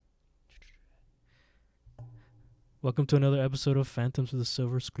Welcome to another episode of Phantoms of the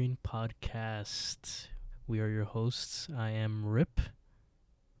Silver Screen podcast. We are your hosts. I am Rip.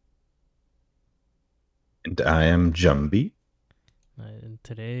 And I am Jumby. And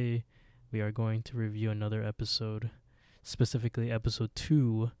today we are going to review another episode, specifically episode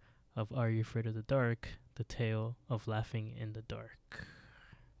 2 of Are You Afraid of the Dark? The Tale of Laughing in the Dark.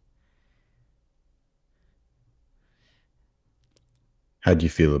 How do you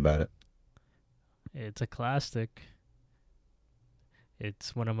feel about it? It's a classic.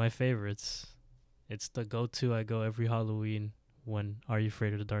 It's one of my favorites. It's the go-to. I go every Halloween when Are You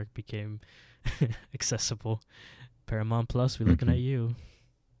Afraid of the Dark became accessible. Paramount Plus, we're looking at you.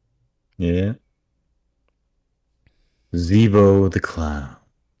 Yeah. Zeebo the Clown.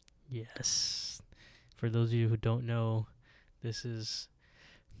 Yes. For those of you who don't know, this is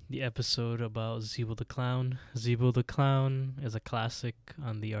the episode about Zeebo the Clown. Zeebo the Clown is a classic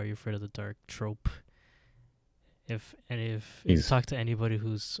on the Are You Afraid of the Dark trope. If you He's talk to anybody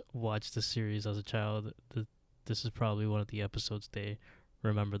who's watched the series as a child, this is probably one of the episodes they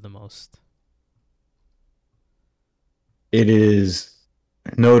remember the most. It is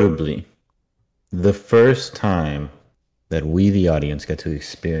notably the first time that we, the audience, get to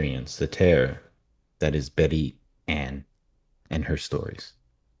experience the terror that is Betty Ann and her stories.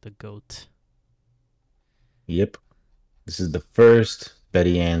 The goat. Yep. This is the first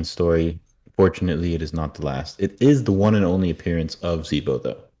Betty Ann story. Fortunately, it is not the last. It is the one and only appearance of Zeebo,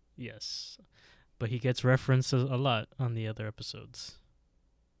 though. Yes. But he gets referenced a lot on the other episodes.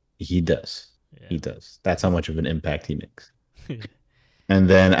 He does. He Yeah. does. That's how much of an impact he makes. And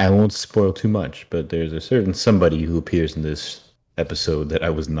then I won't spoil too much, but there's a certain somebody who appears in this episode that I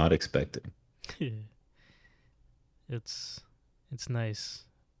was not expecting. it's it's nice.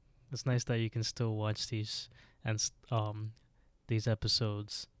 It's nice that you can still watch and these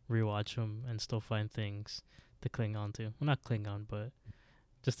episodes, rewatch them, and still find things to cling on to. Well, not cling on, but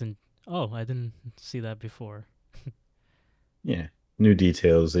just in. Oh, I didn't see that before. Yeah, new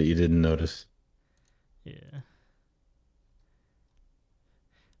details that you didn't notice. Yeah.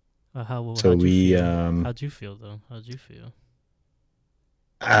 So How'd you we feel? How'd you feel though? How'd you feel?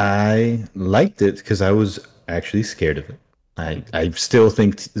 I liked it because I was actually scared of it. I still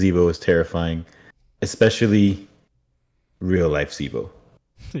think Zebo is terrifying, especially real life Zebo.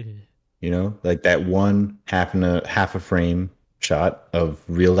 You know, like that one half a frame shot of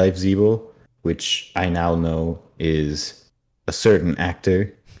real life Zebo, which I now know is a certain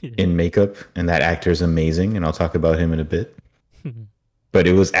actor in makeup, and that actor is amazing, and I'll talk about him in a bit. But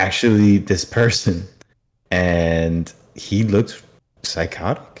it was actually this person, and he looked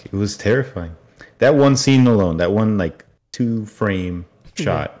psychotic. It was terrifying. That one scene alone, that one like 2 frame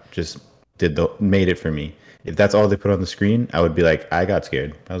shot, just made it for me. If that's all they put on the screen, I would be like, I got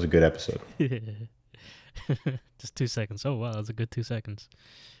scared. That was a good episode. Just 2 seconds. Oh wow, that's a good 2 seconds.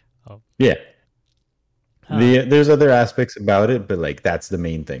 Oh. Yeah. Huh. There's other aspects about it, but like that's the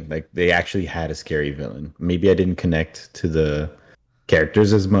main thing. Like they actually had a scary villain. Maybe I didn't connect to the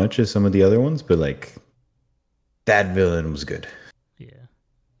characters as much as some of the other ones, but like that villain was good. Yeah.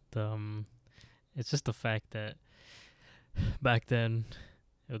 It's just the fact that back then,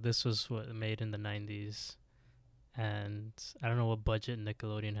 this was what made in the '90s, and I don't know what budget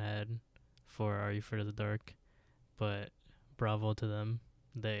Nickelodeon had for Are You Afraid of the Dark, but bravo to them.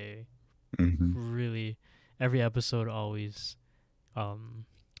 They Mm-hmm. really every episode um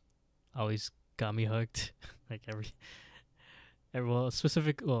always got me hooked. Like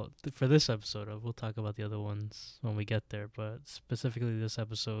for this episode, we'll talk about the other ones when we get there, but specifically this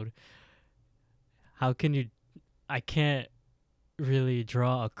episode, how can you I can't really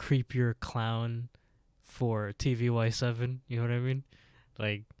draw a creepier clown for TVY7, you know what I mean?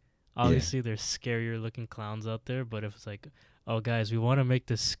 Like Yeah. obviously there's scarier looking clowns out there, but if it's like, oh guys, we want to make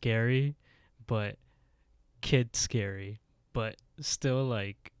this scary but kid scary, but still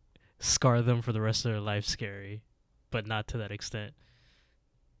like scar them for the rest of their life scary, but not to that extent.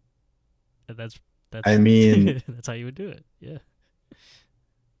 And I that's mean, that's how you would do it. Yeah.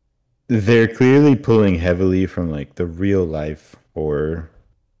 they're clearly pulling heavily from like the real life horror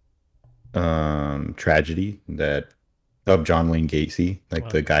tragedy that of John Wayne Gacy, like Oh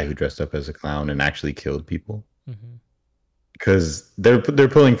the yeah. guy who dressed up as a clown and actually killed people. Mm-hmm. Because they're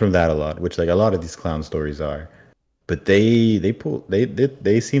pulling from that a lot, which like a lot of these clown stories are. But they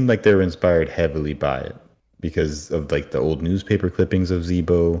seem like they were inspired heavily by it because of like the old newspaper clippings of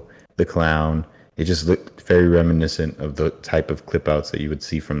Zebo the clown. It just looked very reminiscent of the type of clip outs that you would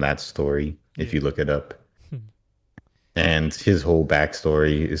see from that story if you Yeah. look it up. And his whole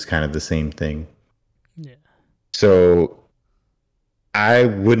backstory is kind of the same thing. Yeah. So I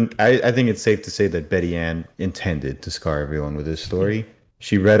wouldn't. I think it's safe to say that Betty Ann intended to scar everyone with this story.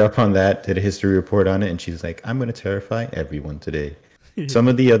 She read up on that, did a history report on it, and she's like, "I'm going to terrify everyone today." Some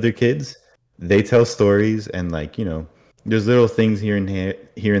of the other kids, they tell stories, and like there's little things here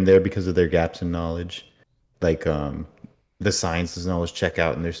and there because of their gaps in knowledge, like the science doesn't always check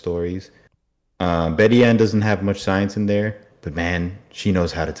out in their stories. Betty Ann doesn't have much science in there, but man, she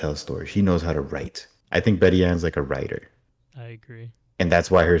knows how to tell a story. She knows how to write. I think Betty Ann's like a writer, I agree. and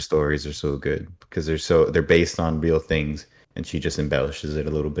that's why her stories are so good because they're based on real things, and she just embellishes it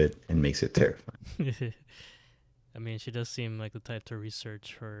a little bit and makes it terrifying. I mean, she does seem like the type to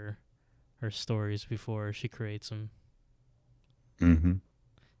research her stories before she creates them. Hmm.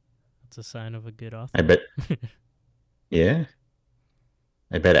 It's a sign of a good I author. bet. Yeah,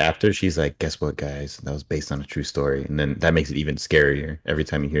 I bet after she's like, "Guess what, guys? That was based on a true story," and then that makes it even scarier every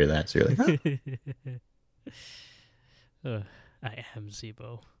time you hear that. So you're like, "Huh?" uh, I am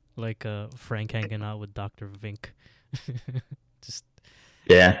Zebo. Like Frank hanging out with Dr. Vink. Just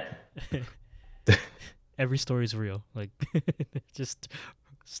Yeah. every story's real. Like just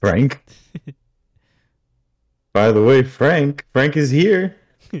Frank. By the way, Frank is here.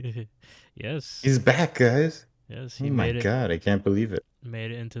 yes. He's back, guys. Yes, Oh he my god, I can't believe it.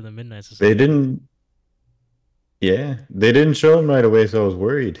 made it into the Midnight They Society. didn't. Yeah, they didn't show him right away, so I was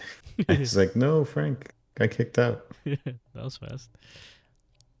worried. I was like, "No, Frank got kicked out." That was fast.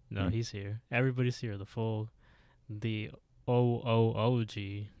 No, Mm. he's here. Everybody's here. The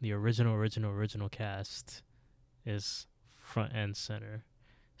OOOG, the original cast is front and center.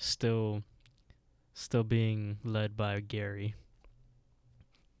 Still still being led by Gary,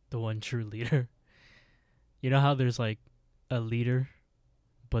 the one true leader. You know how there's like a leader,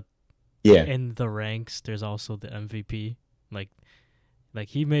 but Yeah. in the ranks there's also the MVP. Like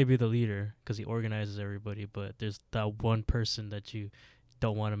he may be the leader because he organizes everybody, but there's that one person that you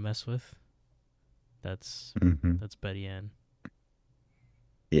don't want to mess with. That's Hmm. that's Betty Ann.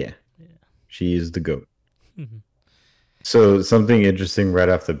 Yeah. Yeah. She is the goat. So something interesting right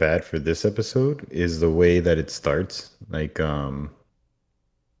off the bat for this episode is the way that it starts. Like,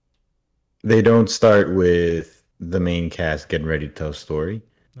 they don't start with the main cast getting ready to tell a story.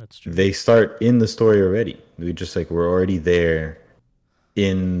 That's true. They start in the story already. We're already there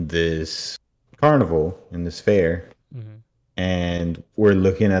in this carnival, in this fair, Mm-hmm. and we're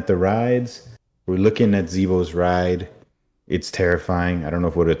looking at the rides. We're looking at Zebo's ride. It's terrifying. I don't know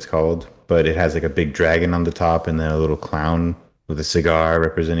what it's called, but it has like a big dragon on the top and then a little clown with a cigar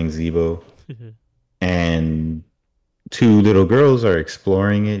representing Zebo. And two little girls are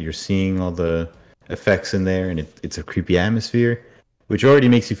exploring it. You're seeing all the effects in there, and it's a creepy atmosphere, which already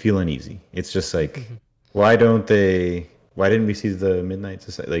makes you feel uneasy. It's just like, why don't they? Why didn't we see the Midnight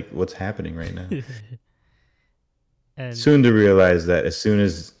Society? Like, what's happening right now? and Soon to realize that as soon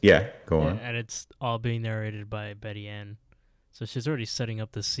as go yeah, on. and it's all being narrated by Betty Ann. So she's already setting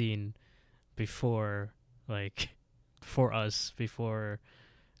up the scene before, like, for us before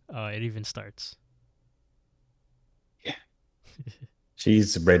it even starts. Yeah,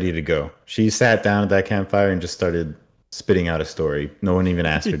 she's ready to go. She sat down at that campfire and just started spitting out a story. No one even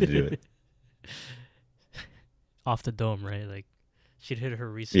asked her to do it. Off the dome, right? Like she'd hit her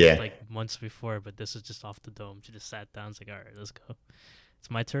research Yeah, like months before, but this is just off the dome. She just sat down. It's like, all right, let's go.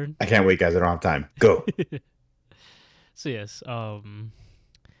 It's my turn. I can't wait, guys. I don't have time. Go. So yes,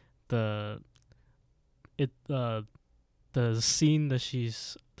 the it the scene that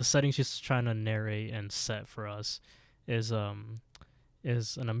the setting she's trying to narrate and set for us is an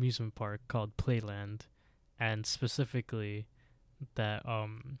amusement park called Playland, and specifically that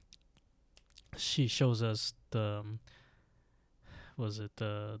she shows us the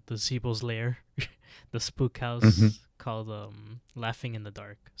Zeebel's lair, the spook Hmm. house called Laughing in the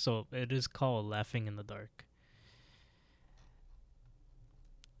Dark. So it is called Laughing in the Dark.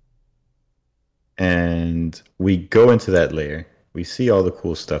 And we go into that layer. We see all the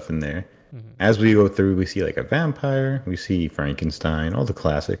cool stuff in there. Mm-hmm. As we go through, we see like a vampire, we see Frankenstein, all the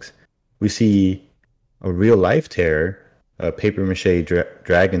classics. We see a real life terror, a paper mache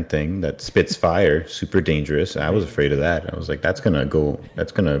dragon thing that spits fire, super dangerous. I was afraid of that. I was like, that's gonna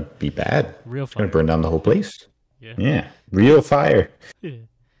be bad. Real It's gonna fire. burn down the whole place. Yeah. Yeah, real fire.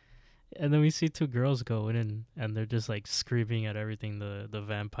 And then we see two girls going in, and they're just like screaming at everything. The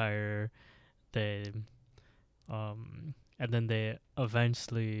vampire, they, and then they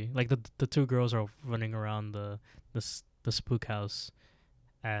eventually like the two girls are running around the spook house,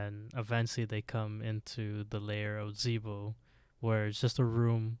 and eventually they come into the lair of Zebo, where it's just a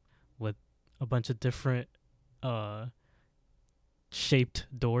room with a bunch of different uh shaped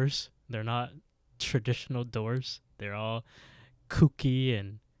doors. They're not traditional doors. They're all kooky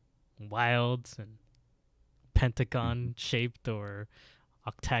and wild and pentagon shaped or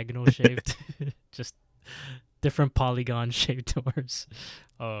octagonal shaped, just different polygon shaped doors.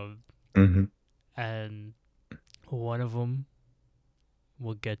 Um, Mm-hmm. and one of them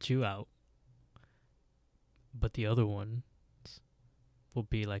will get you out, but the other one will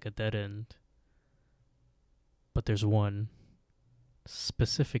be like a dead end. But there's one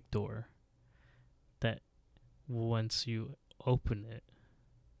specific door that once you open it,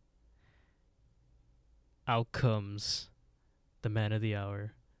 out comes the man of the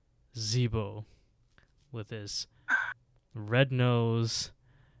hour, Zebo, with his red nose,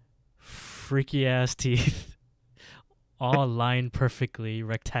 freaky ass teeth, all lined perfectly,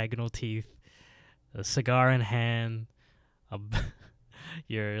 rectagonal teeth, a cigar in hand, a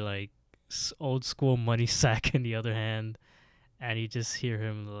your like old school money sack in the other hand, and you just hear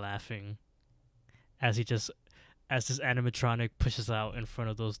him laughing as this animatronic pushes out in front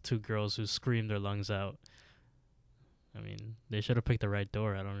of those two girls who scream their lungs out. I mean, they should have picked the right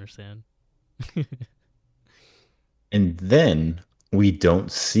door. I don't understand. And then we don't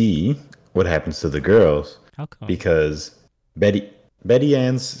see what happens to the girls How come? because Betty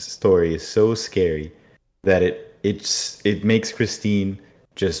Ann's story is so scary that it makes Christine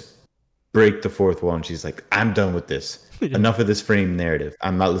just break the fourth wall, and she's like, "I'm done with this. Enough of this frame narrative.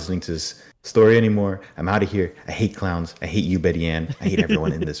 I'm not listening to this story anymore. I'm out of here. I hate clowns. I hate you, Betty Ann. I hate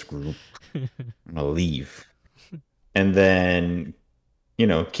everyone in this group. I'm gonna leave." And then,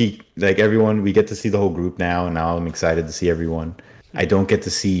 keep like everyone. We get to see the whole group now, and now I'm excited to see everyone. I don't get to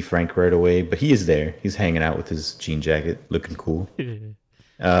see Frank right away, but he is there. He's hanging out with his jean jacket, looking cool.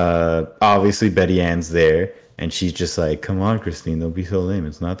 Obviously Betty Ann's there, and she's just like, "Come on, Christine, don't be so lame.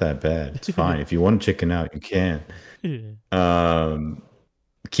 It's not that bad. It's fine. If you want to chicken out, you can."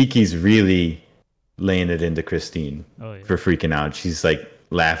 Kiki's really laying it into Christine for freaking out. She's like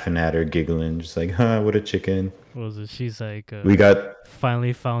laughing at her, giggling, just like, "Huh, what a chicken." What was it? She's like, we got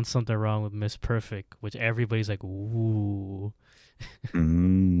finally found something wrong with Miss Perfect, which everybody's like, "Ooh."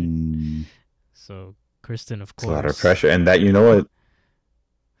 So Kristen, of course, it's a lot of pressure, and that, you know what?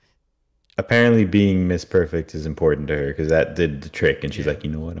 Apparently, being Miss Perfect is important to her because that did the trick. And she's like, "You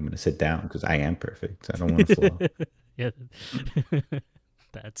know what? I'm going to sit down because I am perfect. I don't want to fall." Yeah,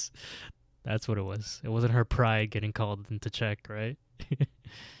 that's what it was. It wasn't her pride getting called into check, right?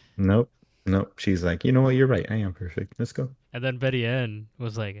 Nope. She's like, "You know what? You're right. I am perfect. Let's go." And then Betty Ann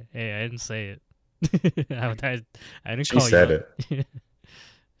was like, "Hey, I didn't say it. I didn't She call said you it.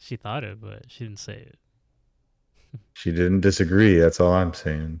 She thought it, but she didn't say it." She didn't disagree. That's all I'm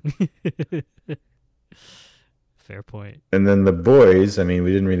saying. Fair point. And then the boys, I mean,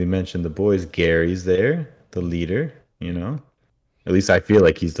 we didn't really mention the boys. Gary's there, the leader, At least I feel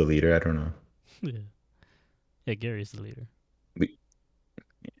like he's the leader. I don't know. Yeah, Gary's the leader.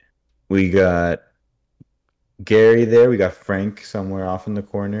 We got Gary there. We got Frank somewhere off in the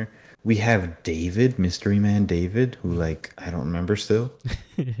corner. We have David, Mystery Man David, who, like, I don't remember still.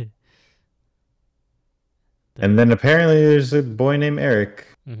 And then apparently there's a boy named Eric.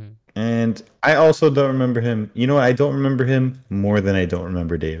 Mm-hmm. And I also don't remember him. You know what? I don't remember him more than I don't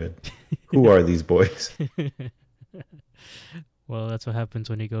remember David. Who are these boys? Well, that's what happens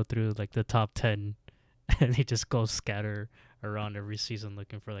when you go through like the top 10 and they just go scatter around every season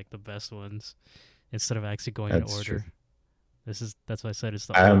looking for like the best ones instead of actually going in order. True. That's why I said it's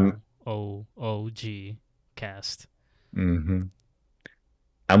the OOG cast. Mm-hmm.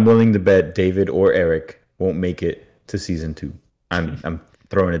 I'm willing to bet David or Eric won't make it to season 2. I'm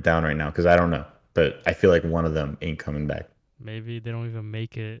throwing it down right now because I don't know, but I feel like one of them ain't coming back. Maybe they don't even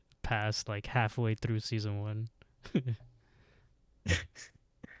make it past like halfway through season 1.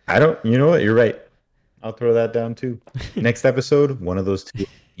 You know what? You're right. I'll throw that down too. Next episode, one of those two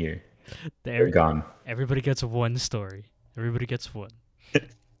here. They're gone. Everybody gets one story. Everybody gets one.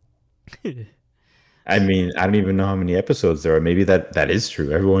 I mean, I don't even know how many episodes there are. Maybe that is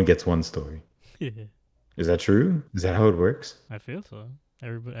true. Everyone gets one story. Is that true? Is that how it works? I feel so.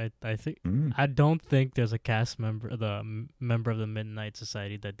 Everybody, I think. I don't think there's a cast member, the member of the Midnight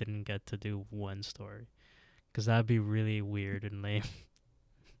Society, that didn't get to do one story, because that'd be really weird and lame.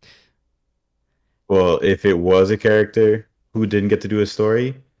 Well, if it was a character who didn't get to do a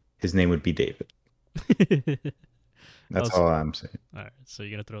story, his name would be David. That's all I'm saying. All right, so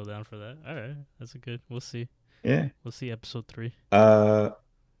you're gonna throw down for that? All right, that's a good. We'll see. Yeah, we'll see episode 3.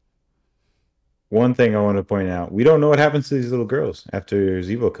 One thing I want to point out: we don't know what happens to these little girls after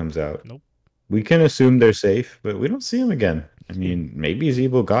Zebo comes out. Nope. We can assume they're safe, but we don't see them again. I mean, maybe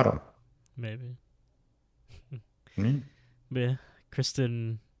Zebo got them. Maybe. Yeah,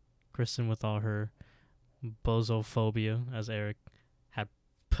 Kristen with all her bozophobia, as Eric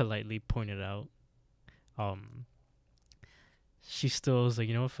politely pointed out, um, she still was like,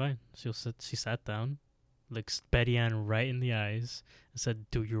 you know what, fine. She sat down, looks Betty Ann right in the eyes, and said,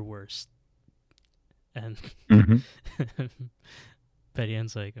 "Do your worst." And Hmm. Betty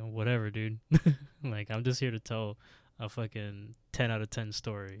Ann's like, whatever, dude. Like, I'm just here to tell a fucking 10 out of 10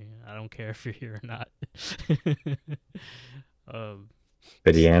 story. I don't care if you're here or not. um,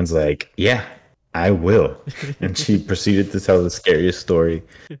 Betty Ann's like, yeah, I will. And she proceeded to tell the scariest story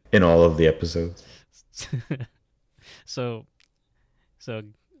in all of the episodes. so, so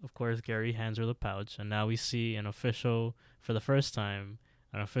of course, Gary hands her the pouch, and now we see for the first time,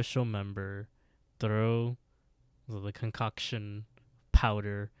 an official member throw the concoction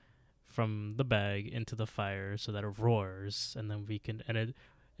powder from the bag into the fire so that it roars, and then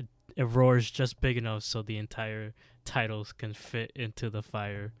it roars just big enough so the entire titles can fit into the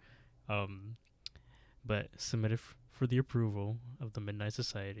fire. Um, but submitted for the approval of the Midnight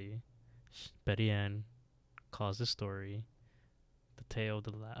Society. Betty Ann calls the story "The Tale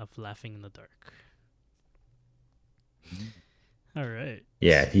of Laughing in the Dark." All right.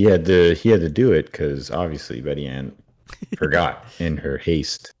 Yeah, he had to do it because obviously Betty Ann forgot in her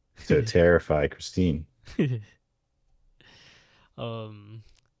haste to terrify Christine. um,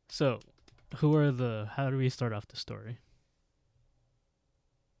 so how do we start off the story?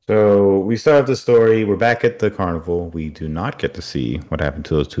 So we start the story. We're back at the carnival. We do not get to see what happened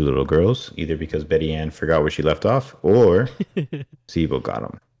to those two little girls, either because Betty Ann forgot where she left off or Zeebo got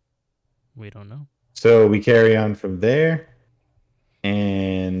them. We don't know. So we carry on from there,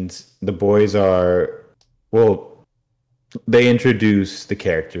 and the boys are, well, they introduce the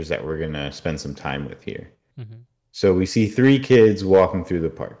characters that we're going to spend some time with here. Mm-hmm. So we see three kids walking through the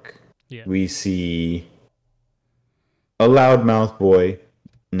park. Yeah. We see a loudmouth boy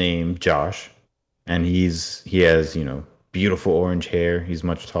named Josh, and he has, beautiful orange hair. He's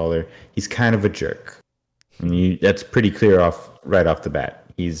much taller. He's kind of a jerk. And that's pretty clear right off the bat.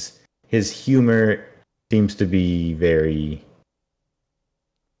 His humor seems to be very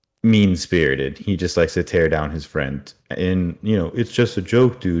mean-spirited. He just likes to tear down his friend in, it's just a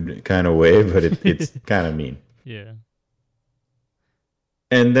joke, dude, kind of way, but it's kind of mean. Yeah.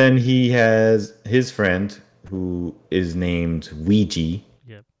 And then he has his friend who is named Ouija.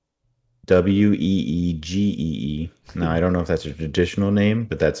 Yep. Weegee. Now, I don't know if that's a traditional name,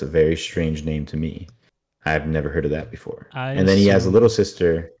 but that's a very strange name to me. I've never heard of that before. And then he has a little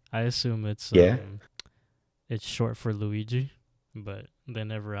sister. I assume it's it's short for Luigi, but they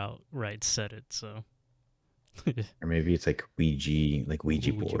never outright said it, so. Or maybe it's like Ouija, like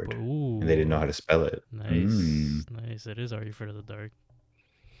Ouija board. Ooh, and they didn't know how to spell it. Nice. It is Are You Afraid of the Dark?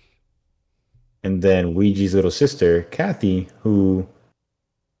 And then Ouija's little sister, Kathy, who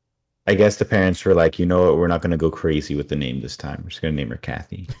I guess the parents were like, you know what, we're not going to go crazy with the name this time. We're just going to name her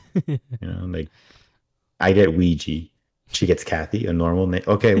Kathy. Like, I get Ouija. She gets Kathy, a normal name.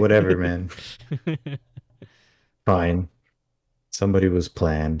 Okay, whatever, man. Fine. Somebody was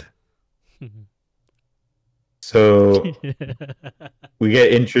planned. So we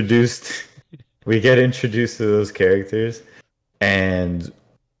get introduced to those characters, and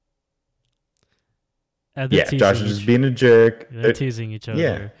Josh is just being a jerk. They're teasing each other.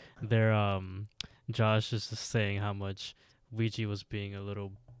 Yeah. They're Josh is just saying how much Ouija was being a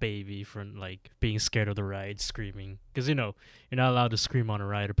little baby for like being scared of the ride, screaming, because you're not allowed to scream on a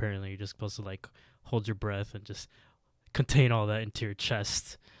ride. Apparently, you're just supposed to like hold your breath and just contain all that into your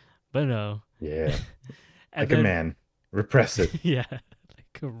chest. But no. Yeah. Like a man. Repress it. Yeah.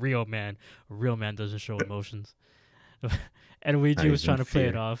 Like a real man. A real man doesn't show emotions. And Ouija was trying to play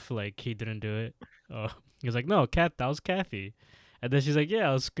it off like he didn't do it. He was like, no, that was Kathy. And then she's like, yeah,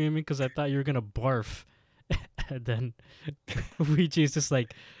 I was screaming because I thought you were going to barf. And then Ouija's just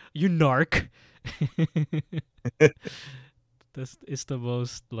like, you narc. This is the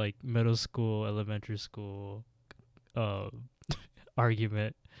most like middle school, elementary school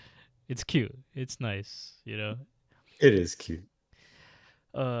argument. It's cute. It's nice, It is cute.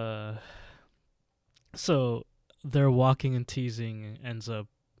 So their walking and teasing ends up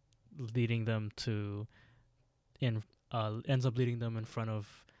leading them in front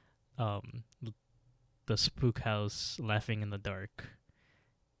of the spook house, laughing in the dark,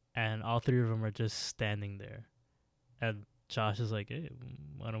 and all three of them are just standing there, and Josh is like, hey,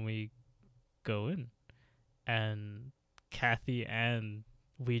 why don't we go in? And Kathy and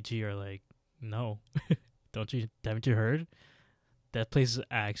Ouija are like, no. Haven't you heard? That place is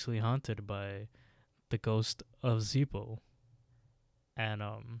actually haunted by the ghost of Zeebo. And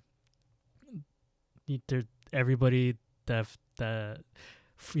everybody that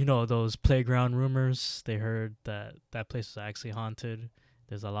those playground rumors, they heard that place was actually haunted.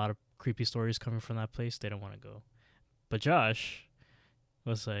 There's a lot of creepy stories coming from that place. They don't want to go. But Josh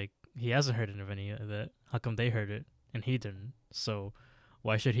was like, he hasn't heard of any of that. How come they heard it and he didn't? So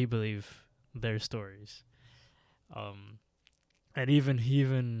why should he believe their stories? And even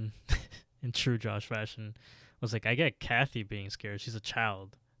in true Josh fashion, was like, I get Kathy being scared. She's a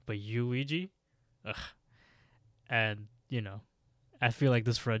child, but you, Ouija, ugh. And I feel like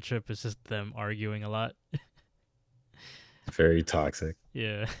this friendship is just them arguing a lot. Very toxic.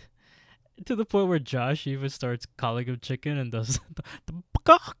 Yeah. To the point where Josh even starts calling him chicken and does the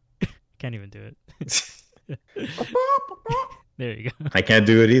can't even do it. There you go. I can't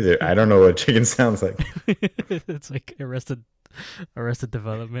do it either. I don't know what chicken sounds like. It's like Arrested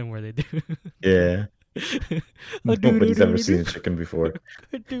Development where they do. Yeah. Nobody's ever seen a chicken before.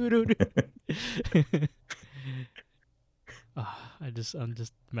 I'm just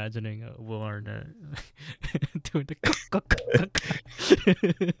imagining Will Arnett doing the.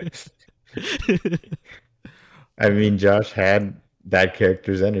 I mean, Josh had that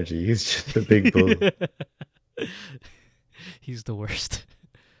character's energy. He's just a big bull. He's the worst.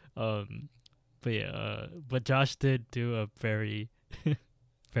 But yeah, but Josh did do a very,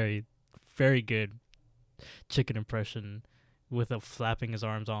 very, very good chicken impression with a flapping his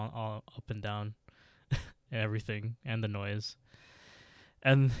arms all up and down, everything, and the noise.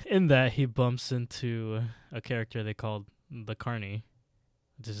 And in that, he bumps into a character they called the Carney,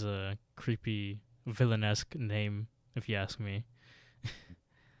 which is a creepy villainesque name, if you ask me.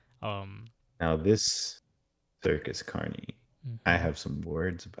 Now this Circus Carney, I have some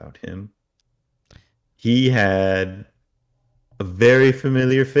words about him. He had a very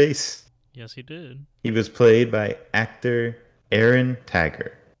familiar face. Yes, he did. He was played by actor Aaron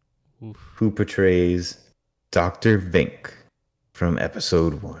Taggart, who portrays Dr. Vink from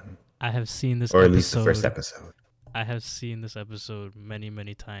episode 1. I have seen this or at least the first episode. I have seen this episode many,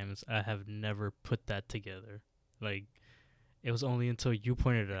 many times. I have never put that together. Like, it was only until you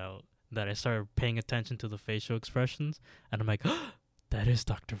pointed it out that I started paying attention to the facial expressions, and I'm like, oh, that is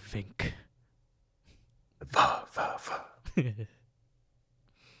Dr. Vink.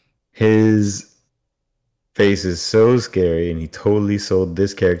 His face is so scary, and he totally sold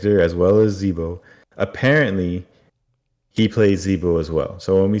this character as well as Zeebo. Apparently, he plays Zeebo as well.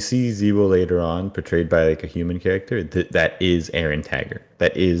 So when we see Zeebo later on portrayed by like a human character, that is Aaron Taggart.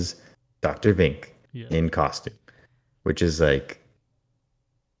 That is Dr. Vink in costume, which is like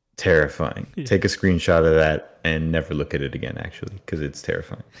terrifying. Yeah. Take a screenshot of that and never look at it again, actually, because it's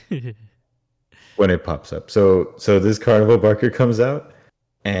terrifying when it pops up. So this Carnival Barker comes out,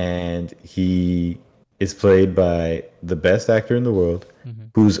 and he is played by the best actor in the world,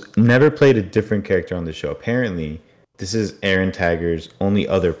 who's never played a different character on the show. Apparently, this is Aaron Taggart's only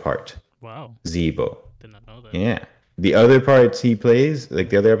other part. Wow. Zeebo. Did not know that. Yeah. The other parts he plays, like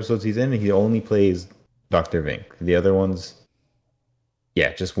the other episodes he's in, he only plays Dr. Vink. The other ones,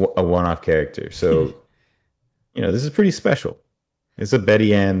 just a one-off character. So, this is pretty special. It's a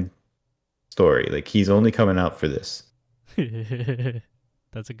Betty Ann story. Like, he's only coming out for this.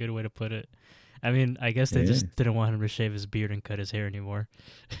 That's a good way to put it. I mean, I guess they just didn't want him to shave his beard and cut his hair anymore.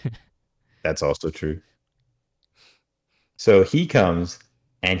 That's also true. So he comes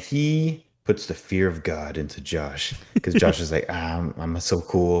and he puts the fear of God into Josh, because Josh is like, I'm so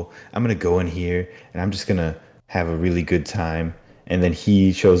cool. I'm going to go in here and I'm just going to have a really good time. And then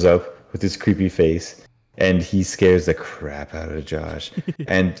he shows up with his creepy face and he scares the crap out of Josh.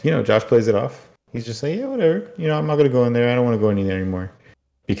 And, Josh plays it off. He's just like, yeah, whatever. I'm not going to go in there. I don't want to go in there anymore.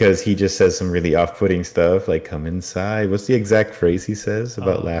 Because he just says some really off-putting stuff like, come inside. What's the exact phrase he says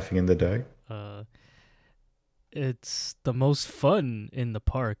about laughing in the dark? It's the most fun in the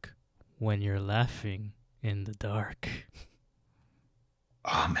park when you're laughing in the dark.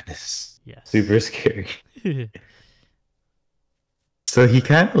 Ominous. Yes. Super scary. So he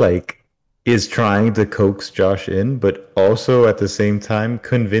kind of is trying to coax Josh in, but also at the same time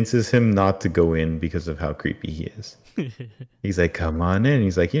convinces him not to go in because of how creepy he is. He's like, come on in.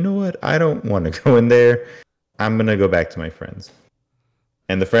 He's like, you know what? I don't want to go in there. I'm going to go back to my friends.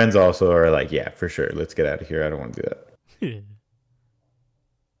 And the friends also are like, yeah, for sure. Let's get out of here. I don't want to do that.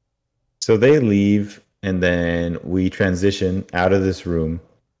 So they leave, and then we transition out of this room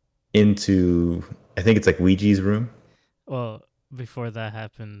into, I think it's like Ouija's room. Well, before that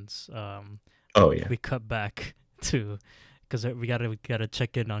happens, we cut back to, because we gotta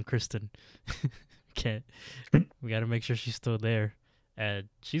check in on Kristen. We gotta make sure she's still there, and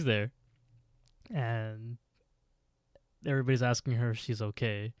she's there, and everybody's asking her if she's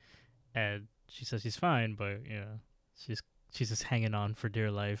okay, and she says she's fine, but she's just hanging on for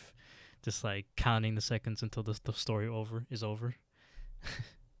dear life, just like counting the seconds until the story is over.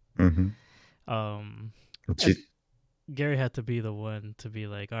 Mm-hmm. Um, and She, Gary had to be the one to be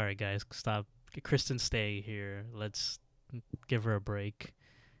like, all right, guys, stop. Kristen, stay here. Let's give her a break.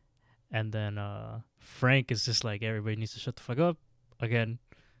 And then Frank is just like, everybody needs to shut the fuck up again.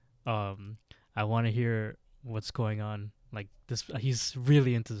 Um, I want to hear what's going on. Like this, he's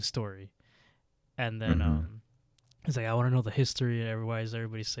really into the story. And then mm-hmm. he's like, I want to know the history. Why does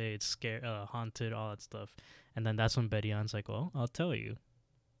everybody say it's scared, haunted, all that stuff? And then that's when Betty Ann's like, well, I'll tell you.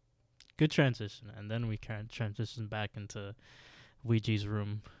 Good transition. And then we kind of transition back into Ouija's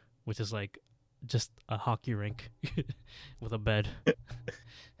room, which is like just a hockey rink with a bed.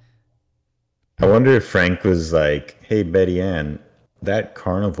 I wonder if Frank was like, "Hey, Betty Ann, that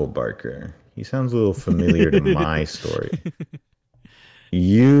carnival barker. He sounds a little familiar to my story.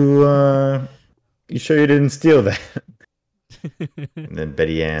 You, you sure you didn't steal that?" And then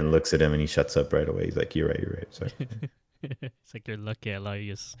Betty Ann looks at him and he shuts up right away. He's like, "You're right. You're right. Sorry." It's like you're lucky I allow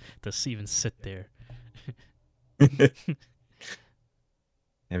you to even sit there.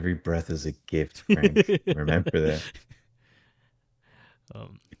 Every breath is a gift, Frank. Remember that.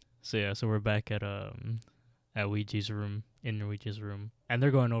 um, so yeah, so we're back at Ouija's room, in Ouija's room, and they're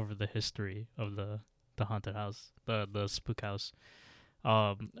going over the history of the haunted house, the spook house.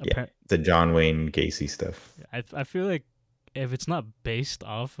 Yeah, the John Wayne Gacy stuff. I feel like if it's not based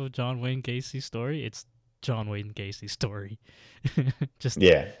off of John Wayne Gacy's story, it's John Wayne Gacy's story. Just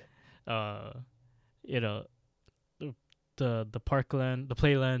Yeah. uh, you know, the Parkland, the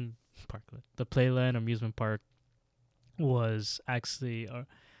Playland amusement park was actually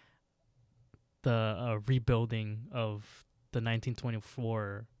the rebuilding of the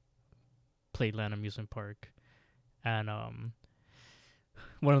 1924 Playland amusement park, and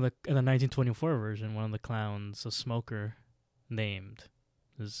one of the in the 1924 version, one of the clowns, a smoker named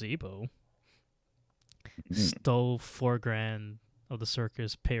Zebo, stole $4,000 of the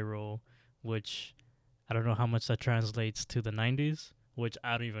circus payroll, which I don't know how much that translates to the 90s, which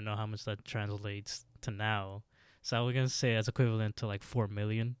I don't even know how much that translates to now. So I was gonna say that's equivalent to like 4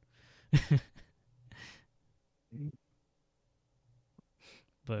 million.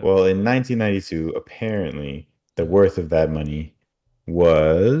 But Well, in 1992, apparently the worth of that money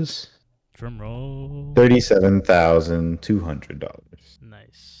was drum roll. $37,200.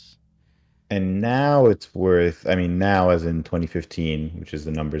 Nice. And now it's worth, I mean, now as in 2015, which is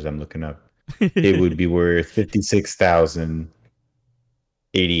the numbers I'm looking up, it would be worth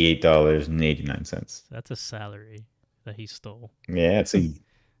 $56,088.89. That's a salary that he stole. Yeah, it's a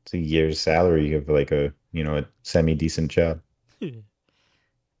year's salary of like a, a semi decent job.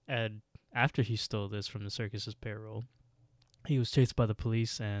 And after he stole this from the circus's payroll, he was chased by the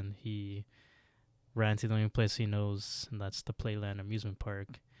police and he ran to the only place he knows, and that's the Playland amusement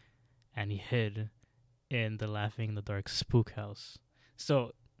park. And he hid in the Laughing in the Dark spook house.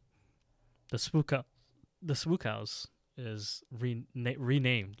 So the spook house is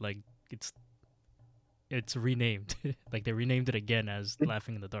renamed. Like it's renamed. Like they renamed it again as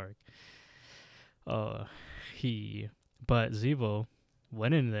Laughing in the Dark. Uh, but Zebo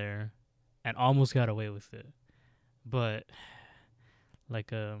went in there and almost got away with it, but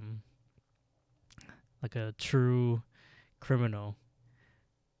like like a true criminal,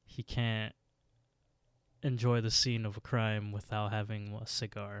 he can't enjoy the scene of a crime without having a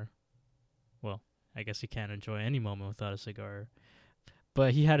cigar. Well, I guess he can't enjoy any moment without a cigar.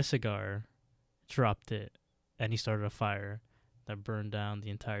 But he had a cigar, dropped it, and he started a fire that burned down the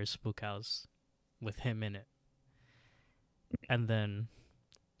entire spook house with him in it. And then,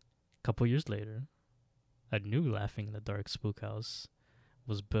 a couple years later, a new Laughing in the Dark spook house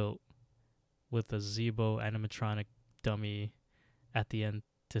was built with a Zebo animatronic dummy at the end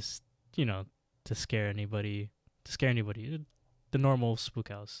to, to scare anybody, the normal spook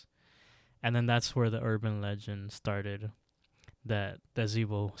house. And then that's where the urban legend started that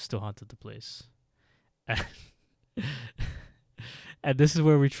Zebo still haunted the place. And, and this is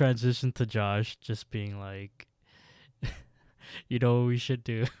where we transition to Josh just being like, you know what we should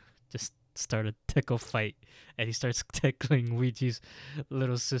do? Just start a tickle fight. And he starts tickling Ouija's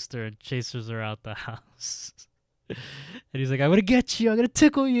little sister and chases her out the house. And he's like, I'm going to get you. I'm going to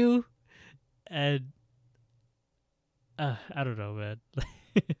tickle you. And I don't know, man.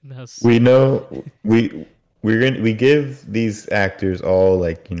 We know we give these actors all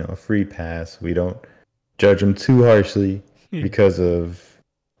like a free pass. We don't judge them too harshly because of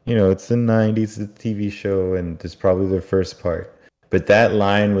it's the 90s, the TV show, and it's probably their first part. But that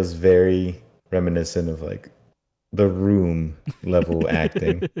line was very reminiscent of like The Room level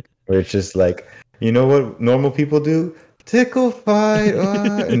acting, where it's just like, you know what normal people do? tickle fight,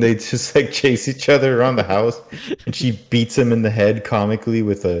 and they just like chase each other around the house, and she beats him in the head comically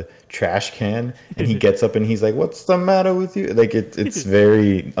with a trash can, and he gets up and he's like, "What's the matter with you?" Like it's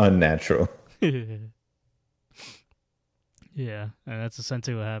very unnatural. Yeah, and that's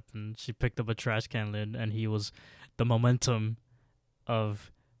essentially what happened. She picked up a trash can lid, and he was the momentum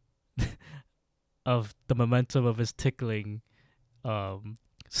of the momentum of his tickling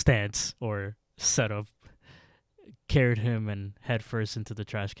stance or setup carried him and head first into the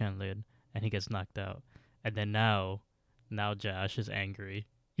trash can lid, and he gets knocked out. And then now Josh is angry.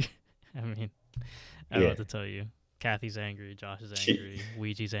 I mean, I don't know Yeah, what to tell you. Kathy's angry. Josh is she, angry.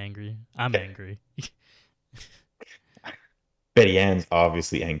 Ouija's angry. I'm angry. Betty Ann's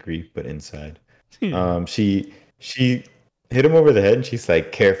obviously angry, but inside. She hit him over the head, and she's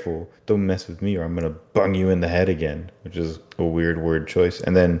like, "Careful, don't mess with me, or I'm gonna bung you in the head again," which is a weird word choice.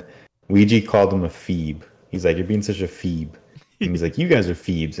 And then Ouija called him a phoebe. He's like, "You're being such a phoebe," and he's like, "You guys are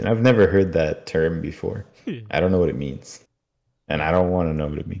phoebes," and I've never heard that term before. I don't know what it means, and I don't want to know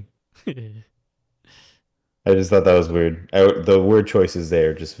what it means. I just thought that was weird. The word choices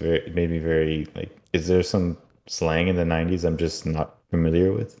there just made me very like. Is there some slang in the '90s I'm just not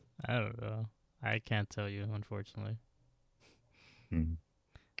familiar with? I don't know. I can't tell you, unfortunately. Mhm.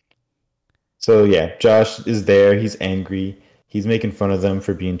 So yeah, Josh is there. He's angry. He's making fun of them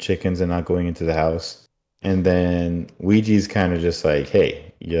for being chickens and not going into the house. And then Ouija's kind of just like,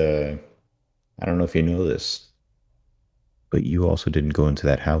 "Hey, yeah, I don't know if you know this, but you also didn't go into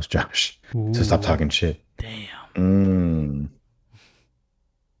that house, Josh. So stop Ooh, talking shit." damn. Mm.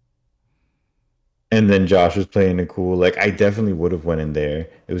 And then Josh was playing it cool. Like I definitely would have went in there.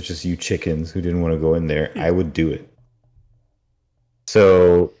 It was just you chickens who didn't want to go in there. I would do it.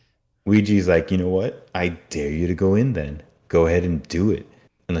 So Ouija's like, you know what? I dare you to go in then. Go ahead and do it.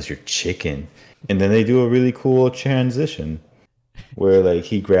 Unless you're chicken. And then they do a really cool transition where like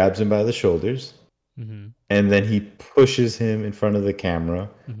he grabs him by the shoulders Mm-hmm. and then he pushes him in front of the camera.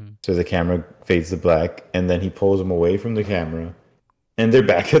 Mm-hmm. So the camera fades to black and then he pulls him away from the camera. And they're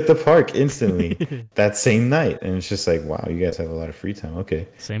back at the park instantly that same night. And it's just like, wow, you guys have a lot of free time. Okay.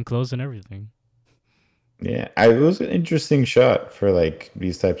 Same clothes and everything. Yeah. It was an interesting shot for like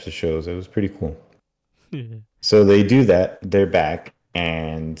these types of shows. It was pretty cool. So they do that. They're back,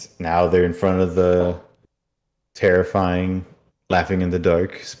 and now they're in front of the terrifying, laughing in the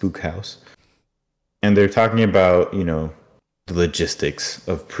dark spook house, and they're talking about the logistics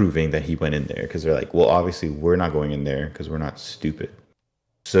of proving that he went in there because they're like, well, obviously we're not going in there because we're not stupid.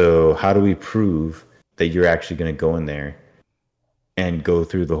 So how do we prove that you're actually going to go in there and go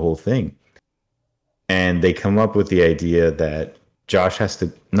through the whole thing? And they come up with the idea that Josh has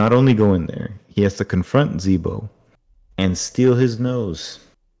to not only go in there, he has to confront Zebo and steal his nose.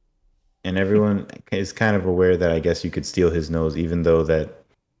 And everyone is kind of aware that I guess you could steal his nose, even though that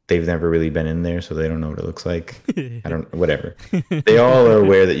they've never really been in there, so they don't know what it looks like. I don't, whatever. They all are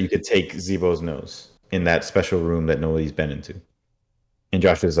aware that you could take Zebo's nose in that special room that nobody's been into. And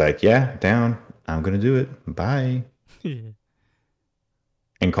Josh is like, yeah, down. I'm going to do it. Bye.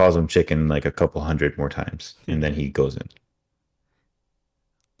 And calls him chicken like a couple hundred more times. And then he goes in.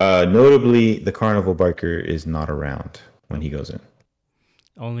 Notably, the carnival barker is not around when he goes in.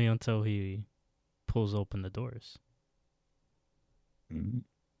 Only until he pulls open the doors. Mm-hmm.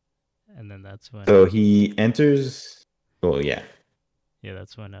 And then that's when. So he enters. Well, yeah. Yeah,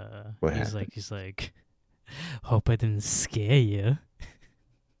 that's when What he's happened? like, hope I didn't scare you.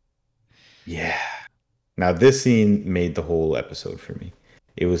 Yeah. Now this scene made the whole episode for me.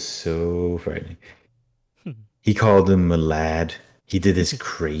 It was so frightening. He called him a lad. He did his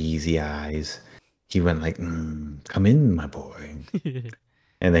crazy eyes. He went like, "Come in, my boy."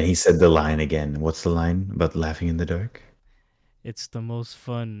 And then he said the line again. What's the line about laughing in the dark? It's the most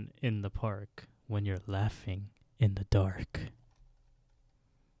fun in the park when you're laughing in the dark.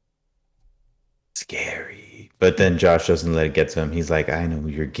 Scary. But then Josh doesn't let it get to him. He's like, I know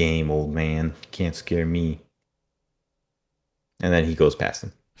your game, old man. You can't scare me. And then he goes past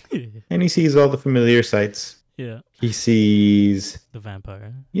him. And he sees all the familiar sights. Yeah. He sees the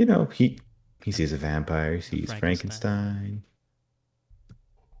vampire. He sees a vampire. He sees Frankenstein.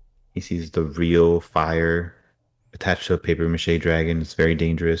 He sees the real fire attached to a paper mache dragon. It's very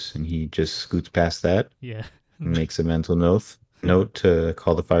dangerous, and he just scoots past that. Yeah. And makes a mental note to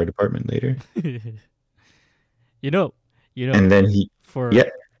call the fire department later. You know. And then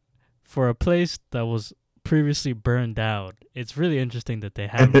for a place that was previously burned out, it's really interesting that they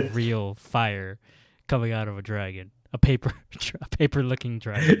have real fire coming out of a dragon, a paper looking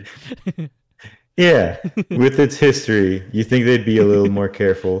dragon. Yeah, with its history, you think they'd be a little more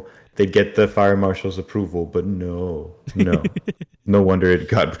careful. They get the fire marshal's approval, but no, no. No wonder it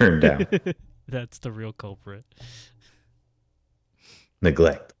got burned down. That's the real culprit.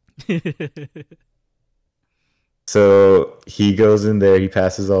 Neglect. So he goes in there, he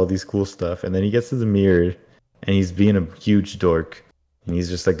passes all these cool stuff, and then he gets to the mirror, and he's being a huge dork. And he's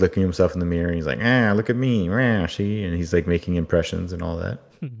just like looking at himself in the mirror, and he's like, look at me, see? And he's like making impressions and all that.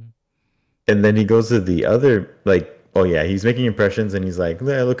 And then he goes to the other, like, oh yeah, he's making impressions, and he's like,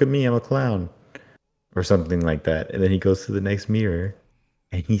 look at me, I'm a clown. Or something like that. And then he goes to the next mirror,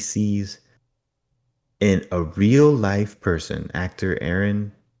 and he sees in a real life person, actor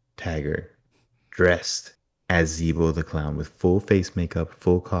Aaron Taggart, dressed as Zeebo the Clown with full face makeup,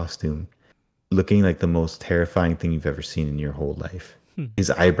 full costume, looking like the most terrifying thing you've ever seen in your whole life.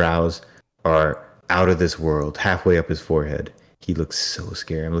 His eyebrows are out of this world, halfway up his forehead. He looks so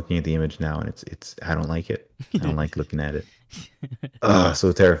scary. I'm looking at the image now, and it's I don't like it. I don't like looking at it.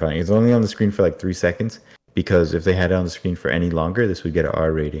 So terrifying. It's only on the screen for like 3 seconds, because if they had it on the screen for any longer, this would get an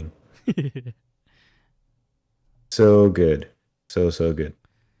R rating. So good. So good.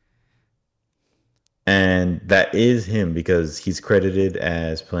 And that is him, because he's credited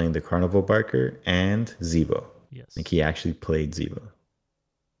as playing the Carnival Barker and Zeebo. Yes. Like he actually played Zeebo.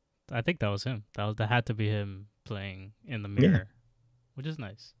 I think that was him. That had to be him playing in the mirror, which is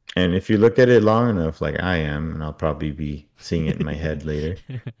nice. And if you look at it long enough, like I am, and I'll probably be seeing it in my head later,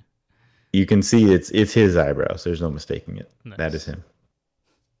 you can see it's his eyebrows. There's no mistaking it. Nice. That is him.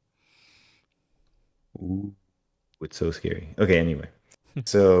 Ooh, it's so scary. Okay, anyway.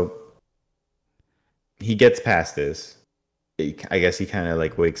 So he gets past this. I guess he kind of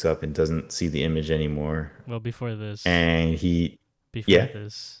like wakes up and doesn't see the image anymore. Well, before this. And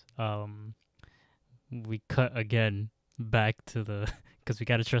this, we cut again back to the, because we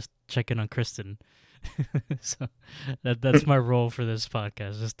got to check in on Kristen. So that's my role for this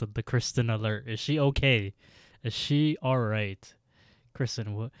podcast, just the Kristen alert. Is she okay? Is she all right?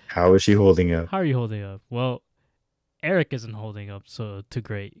 Kristen, what? How is she holding up? How are you holding up? Well, Eric isn't holding up so too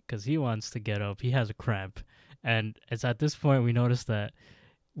great, because he wants to get up. He has a cramp. And it's at this point we noticed that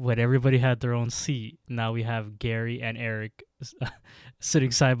when everybody had their own seat, now we have Gary and Eric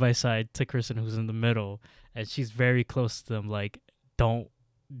sitting side by side to Kristen, who's in the middle, and she's very close to them. Like, don't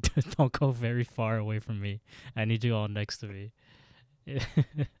go very far away from me. I need you all next to me.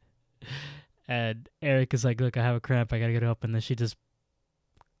 And Eric is like, look, I have a cramp. I gotta get up. And then she just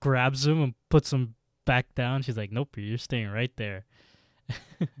grabs him and puts him back down. She's like, nope, you're staying right there.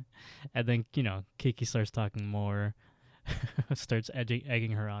 And then, Kiki starts talking more, starts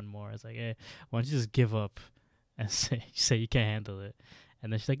egging her on more. It's like, hey, why don't you just give up and say you can't handle it?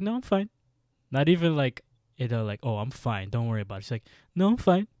 And then she's like, no, I'm fine. Not even like, like, oh, I'm fine, don't worry about it. She's like, no, I'm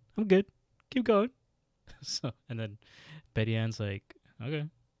fine, I'm good, keep going. So, and then Betty Ann's like, okay,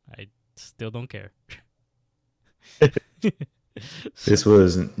 I still don't care. This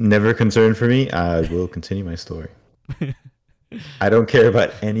was never concerned for me. I will continue my story. I don't care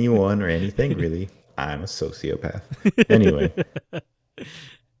about anyone or anything, really. I'm a sociopath. Anyway,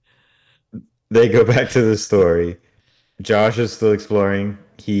 they go back to the story. Josh is still exploring.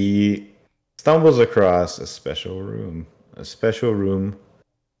 He stumbles across a special room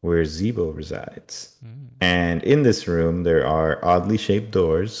where Zeebo resides. And in this room, there are oddly shaped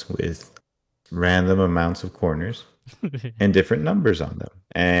doors with random amounts of corners and different numbers on them.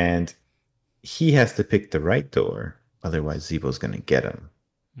 And he has to pick the right door. Otherwise, Zeebo's going to get him.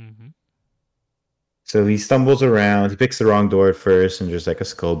 Mm-hmm. So he stumbles around. He picks the wrong door at first, and there's like a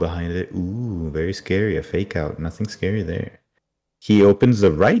skull behind it. Ooh, very scary. A fake out. Nothing scary there. He opens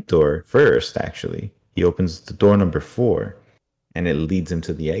the right door first, actually. He opens the door number 4, and it leads him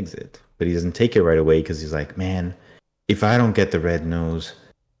to the exit. But he doesn't take it right away because he's like, man, if I don't get the red nose,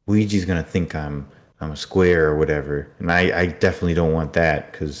 Luigi's going to think I'm a square or whatever. And I definitely don't want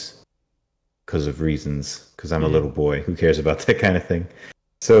that because of reasons, because I'm a little boy who cares about that kind of thing.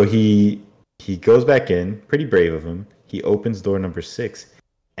 So he goes back in, pretty brave of him. He opens door number 6,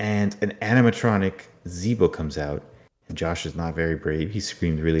 and an animatronic Zeebo comes out. And Josh is not very brave. He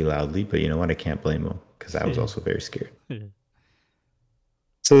screamed really loudly, but you know what? I can't blame him, because I was also very scared.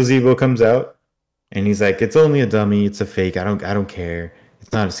 So Zeebo comes out, and he's like, "It's only a dummy. It's a fake. I don't care.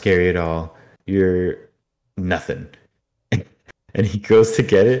 It's not scary at all. You're nothing." And he goes to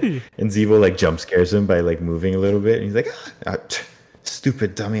get it, and Zeebo like jump scares him by like moving a little bit, and he's like,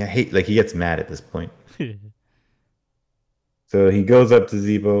 "Stupid dummy! I hate." Like he gets mad at this point. So he goes up to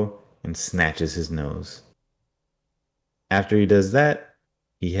Zeebo and snatches his nose. After he does that,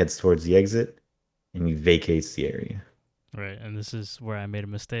 he heads towards the exit, and he vacates the area. Right, and this is where I made a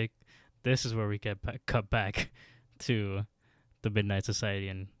mistake. This is where we get cut back to the Midnight Society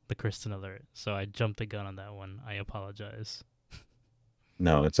and the Kristen alert. So I jumped the gun on that one. I apologize.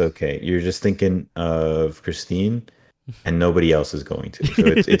 No, it's okay. You're just thinking of Christine, and nobody else is going to. So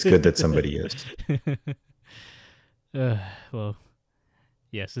it's good that somebody is. uh, well,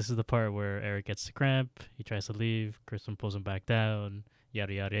 yes, this is the part where Eric gets the cramp. He tries to leave. Kristen pulls him back down.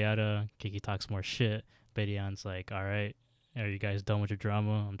 Yada yada yada. Kiki talks more shit. Betty Ann's like, "All right, are you guys done with your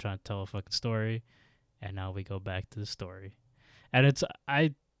drama? I'm trying to tell a fucking story." And now we go back to the story, and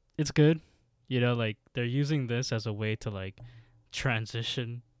it's good. You know, like they're using this as a way to like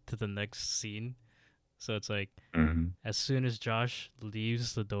transition to the next scene. So it's like Mhm. as soon as Josh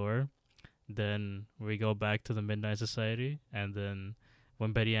leaves the door, then we go back to the Midnight Society, and then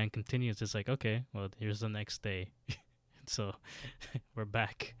when Betty Ann continues, it's like, okay, well, here's the next day. So we're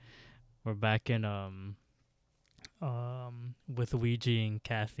back. We're back in with Ouija and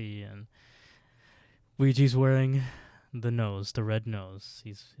Kathy, and Ouija's wearing the red nose.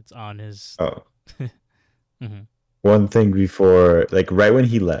 It's on his. Oh, Mm-hmm. one thing before, like right when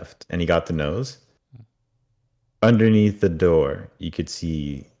he left and he got the nose, underneath the door, you could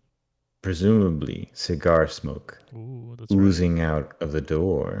see presumably cigar smoke Ooh, that's oozing out of the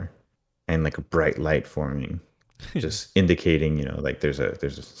door and like a bright light forming, right. just indicating, like there's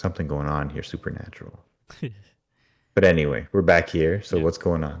something going on here, supernatural. But anyway, we're back here. So Yeah. what's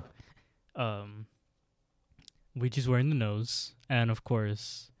going on? Ouija's wearing the nose, and of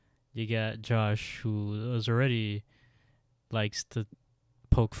course, you got Josh, who is already likes to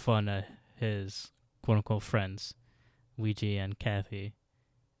poke fun at his quote unquote friends, Ouija and Kathy.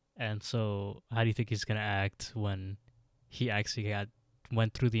 And so, how do you think he's gonna act when he actually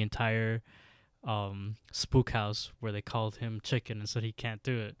went through the entire spook house where they called him chicken and said he can't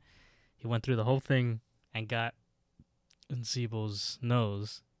do it? He went through the whole thing and got in Zeebo's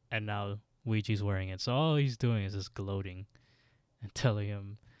nose, and now Ouija's wearing it. So all he's doing is just gloating and telling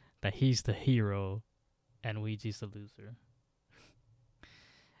him that he's the hero and Ouija's the loser.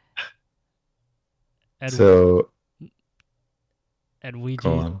 And So and go Ouija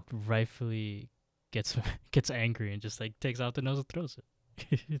on. rightfully gets gets angry and just like takes out the nose and throws it.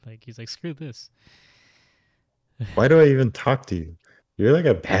 Like he's like, screw this. Why do I even talk to you? You're like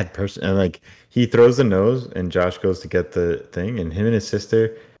a bad person. And like he throws the nose and Josh goes to get the thing and him and his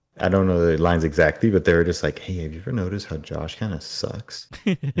sister, I don't know the lines exactly, but they were just like, hey, have you ever noticed how Josh kind of sucks?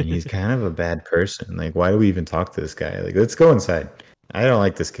 And he's kind of a bad person. Like, why do we even talk to this guy? Like, let's go inside. I don't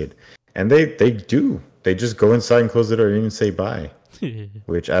like this kid. And they do. They just go inside and close the door and even say bye,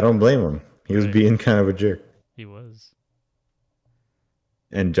 which I don't blame him. He was Right. being kind of a jerk. He was.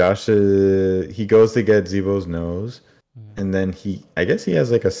 And Josh, he goes to get Zeebo's nose. And then I guess he has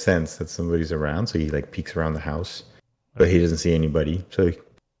like a sense that somebody's around. So he like peeks around the house, but he doesn't see anybody. So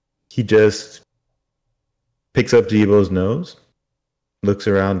he just picks up Zeebo's nose, looks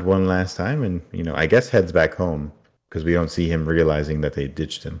around one last time, and, I guess heads back home because we don't see him realizing that they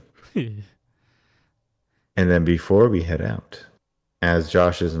ditched him. And then before we head out, as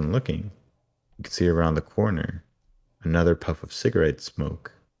Josh isn't looking, you can see around the corner another puff of cigarette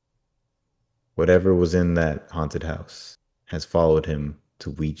smoke. Whatever was in that haunted house has followed him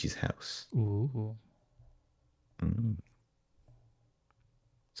to Ouija's house. Ooh. Mm.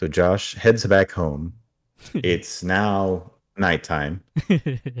 So Josh heads back home. It's now nighttime.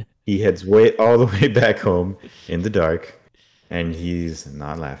 He heads all the way back home in the dark, and he's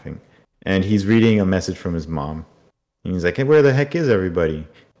not laughing. And he's reading a message from his mom. And he's like, hey, where the heck is everybody?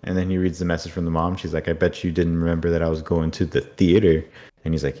 And then he reads the message from the mom. She's like, I bet you didn't remember that I was going to the theater.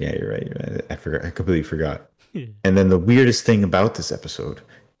 And he's like, yeah, you're right. I forgot. I completely forgot. And then the weirdest thing about this episode,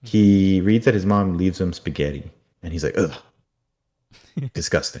 he reads that his mom leaves him spaghetti. And he's like, ugh,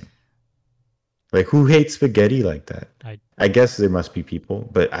 disgusting. Like, who hates spaghetti like that? I guess there must be people,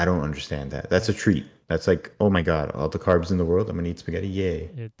 but I don't understand that. That's a treat. That's like, oh my God, all the carbs in the world, I'm going to eat spaghetti.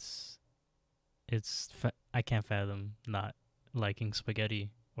 Yay. I can't fathom not liking spaghetti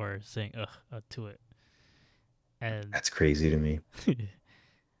or saying ugh to it. And that's crazy to me.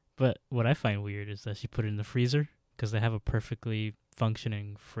 But what I find weird is that she put it in the freezer because they have a perfectly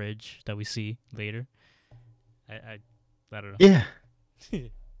functioning fridge that we see later. I don't know. Yeah.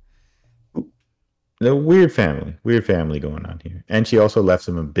 No, weird family going on here. And she also left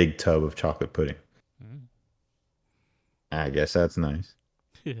him a big tub of chocolate pudding. I guess that's nice.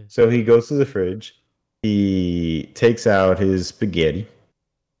 So he goes to the fridge. He takes out his spaghetti.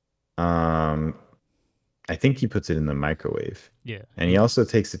 I think he puts it in the microwave. Yeah. And he also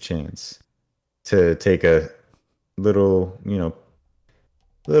takes a chance to take a little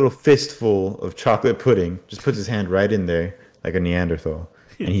fistful of chocolate pudding, just puts his hand right in there like a Neanderthal,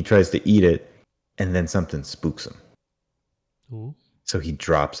 and he tries to eat it, and then something spooks him. Ooh. So he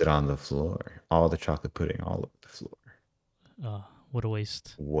drops it on the floor. All the chocolate pudding all over the floor. What a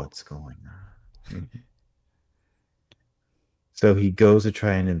waste. What's going on? Mhm. So he goes to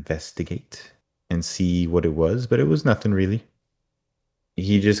try and investigate and see what it was, but it was nothing really.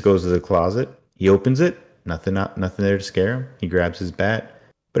 He just goes to the closet. He opens it. Nothing there to scare him. He grabs his bat,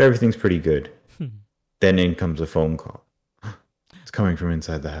 but everything's pretty good. Then in comes a phone call. It's coming from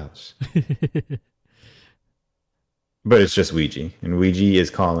inside the house. But it's just Ouija. And Ouija is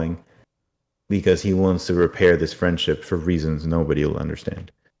calling because he wants to repair this friendship for reasons nobody will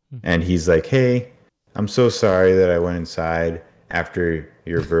understand. And he's like, hey, I'm so sorry that I went inside after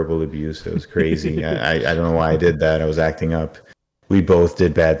your verbal abuse. It was crazy. I don't know why I did that. I was acting up. We both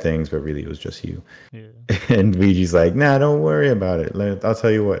did bad things, but really it was just you. Yeah. And Ouija's like, nah, don't worry about it. I'll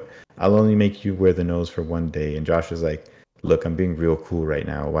tell you what, I'll only make you wear the nose for one day. And Josh is like, look, I'm being real cool right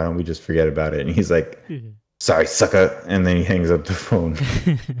now. Why don't we just forget about it? And he's like, sorry, sucker. And then he hangs up the phone.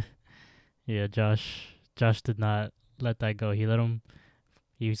 Yeah, Josh did not let that go. He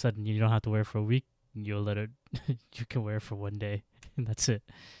said you don't have to wear it for a week. You'll let it. You can wear it for one day, and that's it.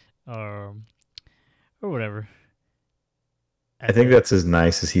 Or whatever. I think that's as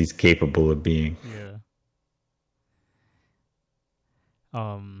nice as he's capable of being. Yeah.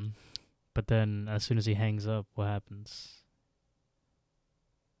 But then as soon as he hangs up, what happens?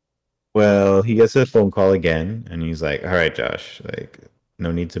 Well, he gets a phone call again, and he's like, all right, Josh, like,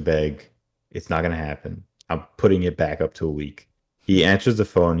 no need to beg. It's not going to happen. I'm putting it back up to a week. He answers the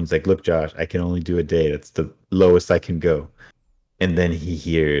phone. He's like, look, Josh, I can only do a day. That's the lowest I can go. And then he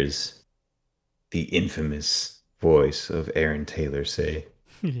hears the infamous voice of Aaron Taylor say,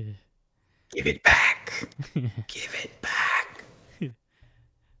 give it back. Give it back.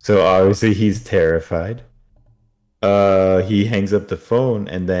 So obviously he's terrified. He hangs up the phone,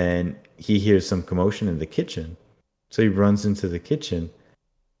 and then he hears some commotion in the kitchen. So he runs into the kitchen,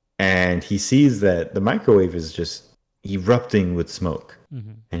 and he sees that the microwave is just erupting with smoke.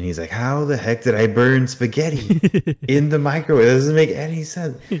 Mm-hmm. And he's like, how the heck did I burn spaghetti in the microwave? That doesn't make any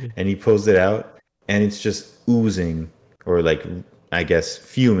sense. And he pulls it out, and it's just oozing, or like, I guess,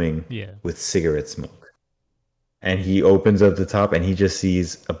 fuming with cigarette smoke. And he opens up the top, and he just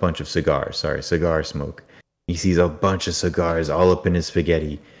sees a bunch of cigar smoke. He sees a bunch of cigars all up in his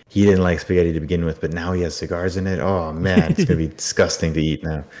spaghetti. He didn't like spaghetti to begin with, but now he has cigars in it. Oh, man, it's going to be disgusting to eat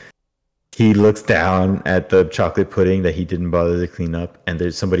now. He looks down at the chocolate pudding that he didn't bother to clean up, and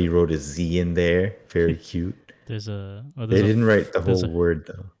there's somebody wrote a Z in there. Very cute. They didn't write the whole word,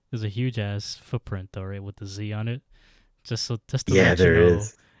 though. There's a huge ass footprint, though, right, with the Z on it. Just to let you know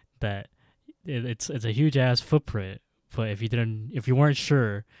that it's a huge ass footprint. But if you weren't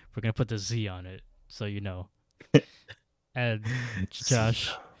sure, we're gonna put the Z on it, so you know. And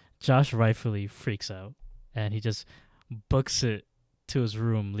Josh rightfully freaks out, and he just books it to his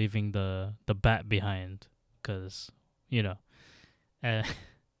room, leaving the bat behind, because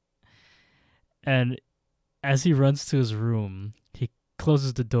and as he runs to his room, he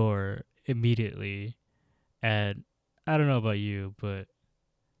closes the door immediately. And I don't know about you, but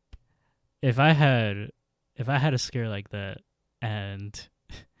if I had a scare like that and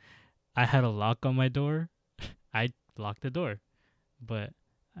I had a lock on my door, I'd lock the door. But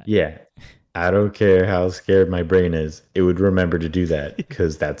yeah, I don't care how scared my brain is. It would remember to do that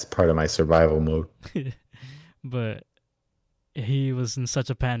because that's part of my survival mode. But he was in such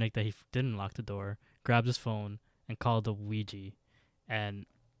a panic that he didn't lock the door, grabbed his phone, and called the Ouija. And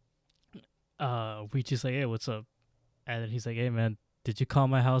Ouija's like, hey, what's up? And then he's like, hey, man, did you call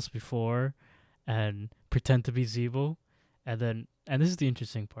my house before and pretend to be Zeebo? And this is the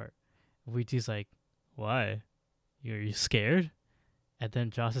interesting part. Ouija's like, why? Are you scared? And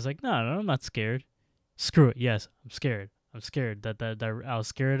then Josh is like, no, I'm not scared. Screw it. Yes, I'm scared. I'm scared that I was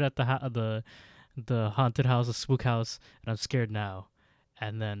scared at the haunted house, the spook house, and I'm scared now.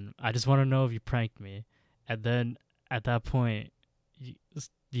 And then I just want to know if you pranked me. And then at that point, you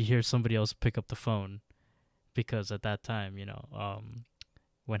hear somebody else pick up the phone, because at that time,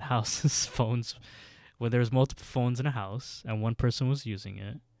 when when there's multiple phones in a house and one person was using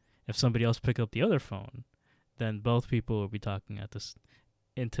it, if somebody else picked up the other phone, then both people will be talking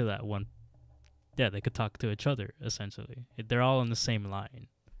into that one. Yeah, they could talk to each other, essentially. They're all on the same line,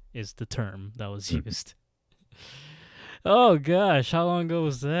 is the term that was used. Oh, gosh, how long ago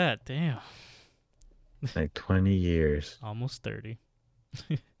was that? Damn. Like 20 years. Almost 30.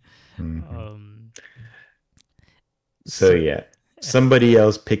 Mm-hmm. So, yeah. Somebody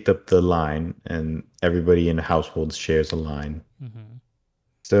else picked up the line, and everybody in the household shares a line. Mm-hmm.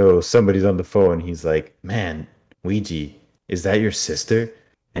 So somebody's on the phone. He's like, man, Ouija, is that your sister?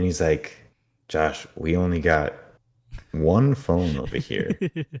 And he's like, Josh, we only got one phone over here.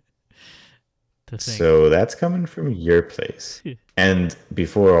 To think. So that's coming from your place. And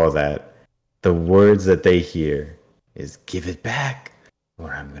before all that, the words that they hear is give it back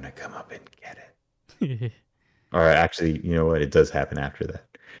or I'm going to come up and get it. Or actually, you know what? It does happen after that.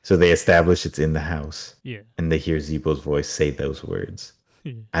 So they establish it's in the house. Yeah. And they hear Zebo's voice say those words.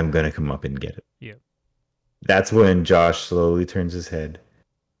 I'm going to come up and get it. Yeah. That's when Josh slowly turns his head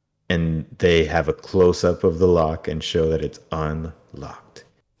and they have a close up of the lock and show that it's unlocked.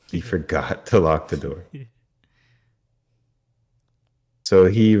 He forgot to lock the door. So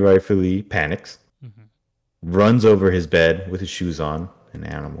he rightfully panics, runs over his bed with his shoes on, an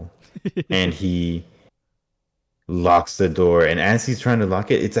animal, and he locks the door. And as he's trying to lock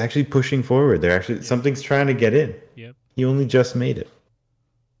it, it's actually pushing forward. They're actually something's trying to get in. Yep. He only just made it.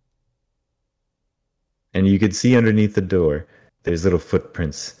 And you could see underneath the door, there's little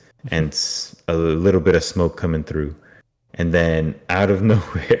footprints and a little bit of smoke coming through. And then out of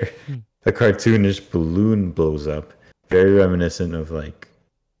nowhere, a cartoonish balloon blows up, very reminiscent of like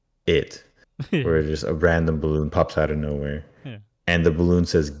It, where just a random balloon pops out of nowhere. Yeah. And the balloon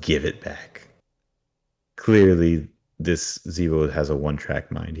says, give it back. Clearly, this Zebo has a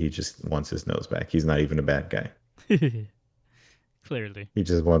one-track mind. He just wants his nose back. He's not even a bad guy. Clearly. He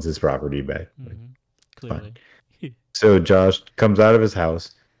just wants his property back. Clearly. So Josh comes out of his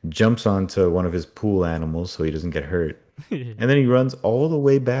house, jumps onto one of his pool animals so he doesn't get hurt. And then he runs all the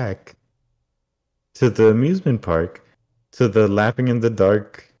way back to the amusement park, to the Laughing in the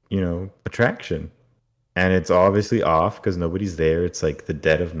Dark, attraction. And it's obviously off because nobody's there. It's like the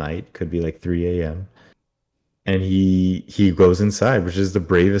dead of night, could be like 3 a.m. And he goes inside, which is the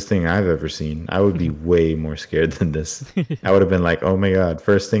bravest thing I've ever seen. I would be way more scared than this. I would have been like, oh my God,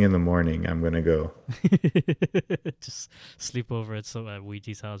 first thing in the morning, I'm going to go. Just sleep over at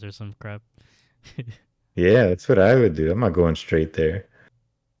Ouija's house or some crap. Yeah, that's what I would do. I'm not going straight there.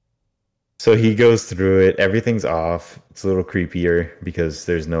 So he goes through it. Everything's off. It's a little creepier because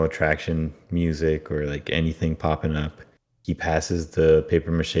there's no attraction music or like anything popping up. He passes the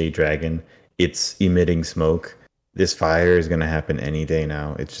paper mache dragon. It's emitting smoke. This fire is going to happen any day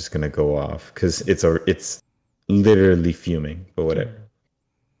now. It's just going to go off because it's literally fuming, but whatever.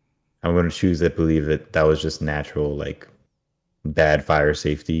 I'm going to choose to believe that was just natural, like bad fire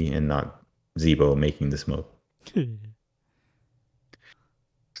safety and not Zebo making the smoke.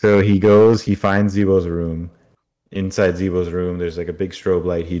 So he goes, he finds Zebo's room. Inside Zebo's room, there's like a big strobe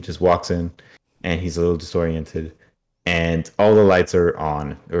light. He just walks in and he's a little disoriented. And all the lights are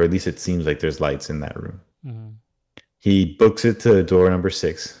on, or at least it seems like there's lights in that room. He books it to door number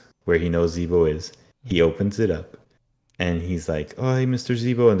 6, where he knows Zebo is. He opens it up and he's like, oh, hey, Mr.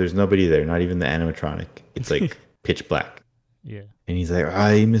 Zebo. And there's nobody there, not even the animatronic. It's like pitch black. Yeah. And he's like,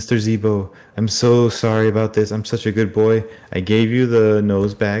 hi, Mr. Zebo. I'm so sorry about this. I'm such a good boy. I gave you the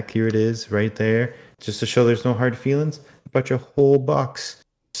nose back. Here it is, right there. Just to show there's no hard feelings. I bought you a whole box.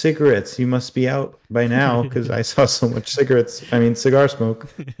 Cigarettes. You must be out by now because I saw so much cigar smoke.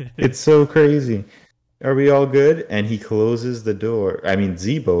 It's so crazy. Are we all good? And he closes the door.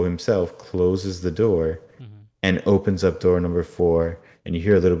 Zebo himself closes the door and opens up door number 4. And you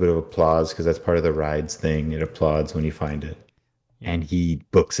hear a little bit of applause because that's part of the rides thing. It applauds when you find it. Yeah. And he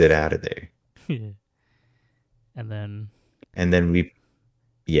books it out of there. And then we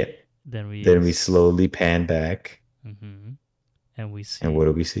slowly pan back. And we see. And what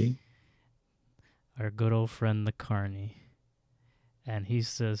do we see? Our good old friend the Carney. And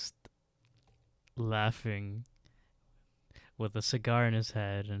he's just laughing with a cigar in his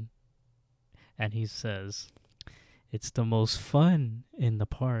head, and he says, "It's the most fun in the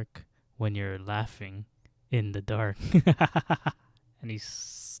park when you're laughing in the dark." And he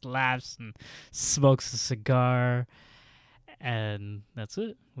laughs and smokes a cigar, and that's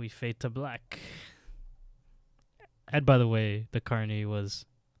it. We fade to black. And by the way, the Carney was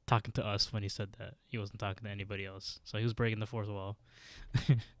talking to us when he said that. He wasn't talking to anybody else. So he was breaking the fourth wall.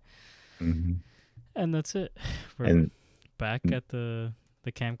 And that's it. We're back at the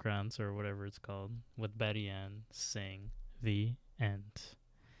campgrounds or whatever it's called with Betty Ann saying the end.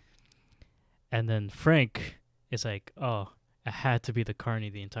 And then Frank is like, oh, I had to be the Carney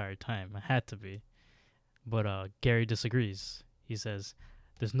the entire time. I had to be. But Gary disagrees. He says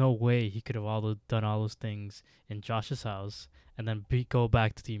there's no way he could have done all those things in Josh's house and then go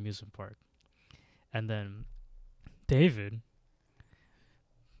back to the amusement park. And then David,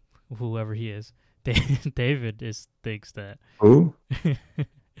 whoever he is, David thinks that who?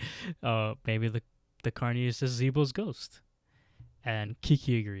 Maybe the Carney is just Zebo's ghost. And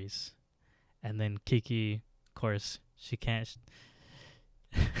Kiki agrees. And then Kiki, of course, she can't.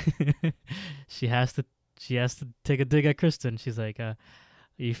 she has she has to take a dig at Kristen. She's like,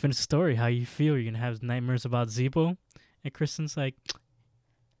 "You finished the story. How you feel? You're gonna have nightmares about Zebo?" And Kristen's like,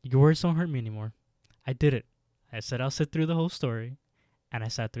 "Your words don't hurt me anymore. I did it. I said I'll sit through the whole story, and I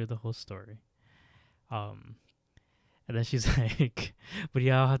sat through the whole story." Um, and then she's like, "What do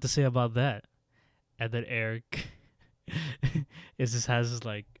y'all have to say about that?" And then Eric has his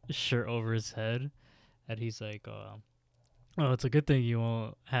like shirt over his head, and he's like, "Oh, it's a good thing you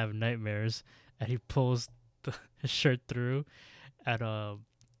won't have nightmares." And he pulls his shirt through, and um,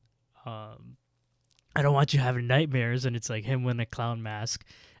 I don't want you having nightmares. And it's like him in a clown mask,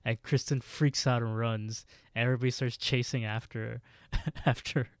 and Kristen freaks out and runs, and everybody starts chasing after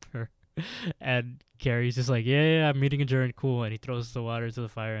after her. And Gary's just like, yeah, I'm meeting adjourned, cool. And he throws the water to the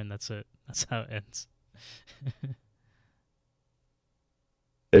fire, and that's it. That's how it ends.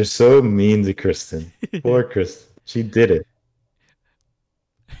 They're so mean to Kristen. Poor Kristen. She did it.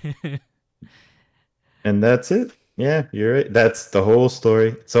 And that's it. Yeah, you're right. That's the whole story.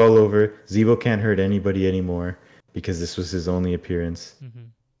 It's all over. Zebo can't hurt anybody anymore because this was his only appearance. Mm-hmm.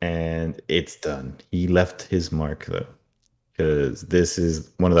 And it's done. He left his mark though. Because this is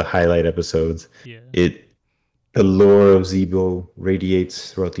one of the highlight episodes. Yeah. The lore of Zebo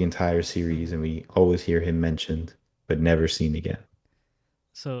radiates throughout the entire series, and we always hear him mentioned, but never seen again.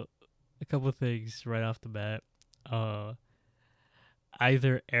 So, a couple of things right off the bat.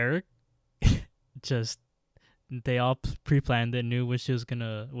 Either Eric just they all pre-planned it, knew what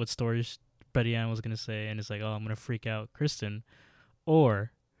story Betty Ann was gonna say, and it's like, oh, I'm gonna freak out Kristen,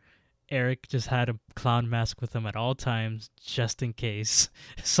 or Eric just had a clown mask with him at all times, just in case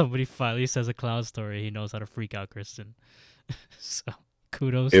somebody finally says a clown story. He knows how to freak out Kristen. So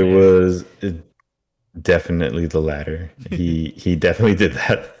kudos. It was definitely the latter. He definitely did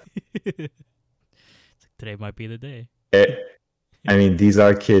that. Today might be the day. I mean, these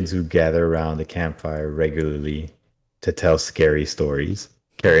are kids who gather around the campfire regularly to tell scary stories.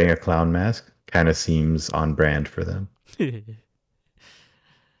 Carrying a clown mask kind of seems on brand for them.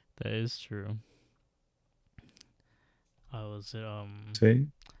 That is true. Was it See?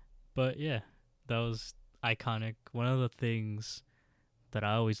 But yeah, that was iconic. One of the things that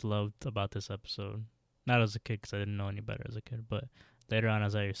I always loved about this episode, not as a kid because I didn't know any better as a kid, but later on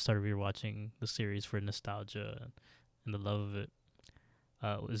as I started rewatching the series for nostalgia and the love of it,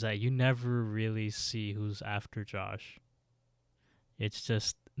 is that you never really see who's after Josh. It's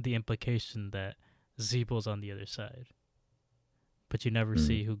just the implication that Zebo's on the other side, but you never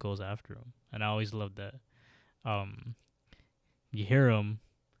see who goes after him. And I always loved that. You hear him,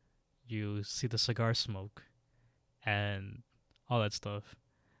 you see the cigar smoke, and all that stuff,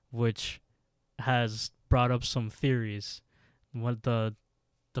 which has brought up some theories. What the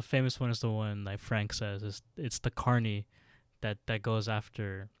famous one is the one like Frank says is it's the carny that goes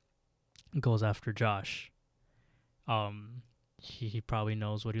after Josh. He probably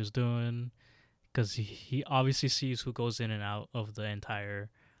knows what he was doing because he obviously sees who goes in and out of the entire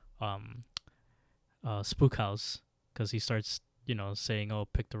spook house, because he starts saying, oh,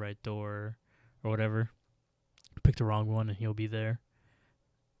 pick the right door or whatever, pick the wrong one and he'll be there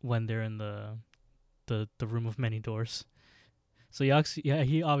when they're in the room of many doors. So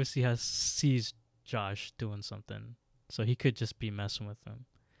he obviously sees Josh doing something, so he could just be messing with him.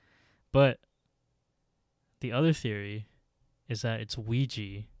 But the other theory is that it's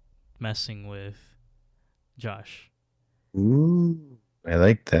Ouija messing with Josh. Ooh, I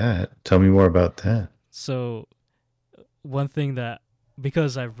like that. Tell me more about that. So one thing that,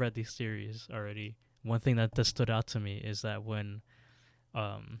 because I've read these theories already, one thing that stood out to me is that when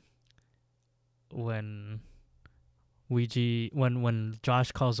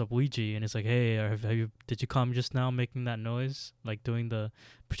Josh calls up Ouija and it's like, hey, did you call me just now making that noise, like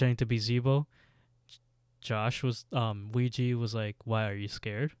pretending to be Zebo? Ouija was like, why are you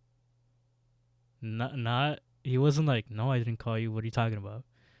scared? He wasn't like, no, I didn't call you, what are you talking about?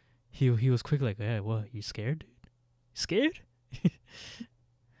 He was quick like, hey, what, you scared, dude? Scared?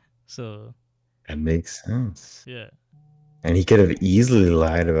 So that makes sense. Yeah. And he could have easily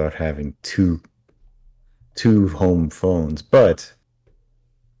lied about having two home phones, but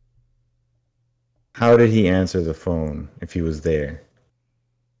how did he answer the phone if he was there?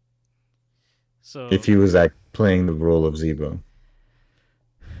 So if he was playing the role of Zebo.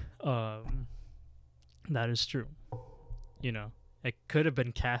 That is true. It could have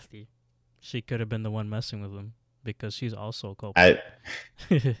been Kathy. She could have been the one messing with him because she's also a culprit.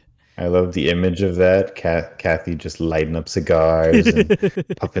 I love the image of that. Kathy just lighting up cigars and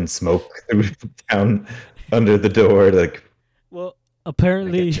puffing smoke down under the door. Like, well,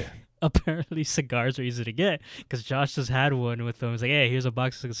 apparently apparently cigars are easy to get because Josh just had one with him. He's like, "Hey, here's a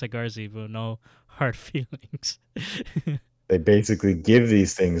box of cigars, Evo. No hard feelings." They basically give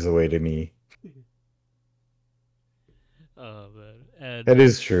these things away to me. Oh man, and That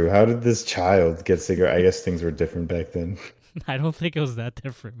is true. How did this child get cigarette? I guess things were different back then. I don't think it was that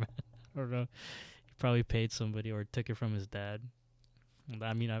different, man. I don't know. He probably paid somebody or took it from his dad.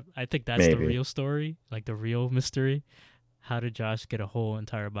 I mean, I think that's the Maybe. real story, like the real mystery. How did Josh get a whole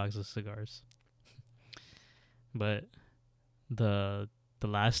entire box of cigars? But the the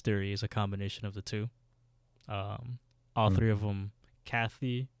last theory is a combination of the two. All Mm. three of them,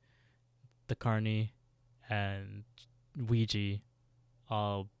 Kathy, the Carney, and Ouija,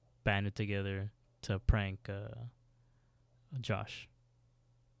 all banded together to prank Josh.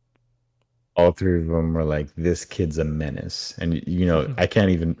 All three of them were like, "This kid's a menace," and I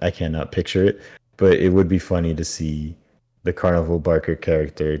cannot picture it, but it would be funny to see the Carnival Barker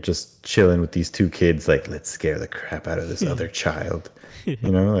character just chilling with these two kids, like, "Let's scare the crap out of this other child."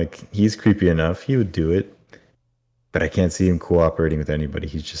 Like he's creepy enough; he would do it, but I can't see him cooperating with anybody.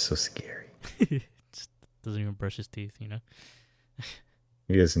 He's just so scary. Just doesn't even brush his teeth.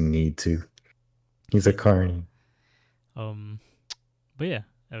 He doesn't need to. He's a carny. Um, but yeah,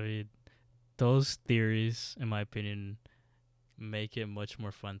 I mean, those theories, in my opinion, make it much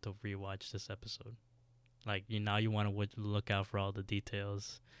more fun to rewatch this episode. Like now, you want to look out for all the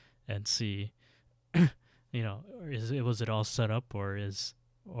details and see, was it all set up,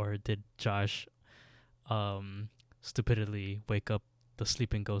 or did Josh stupidly wake up the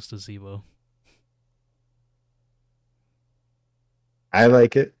sleeping ghost of Zebo? I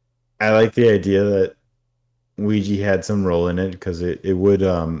like it. I like the idea that Ouija had some role in it because it would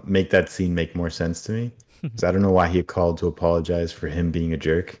make that scene make more sense to me. So I don't know why he called to apologize for him being a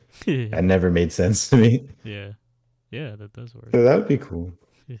jerk. That never made sense to me. Yeah, yeah, that does work. So that would be cool.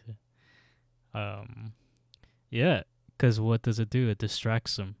 um, yeah, because what does it do? It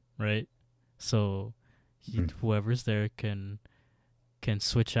distracts him, right? So whoever's there can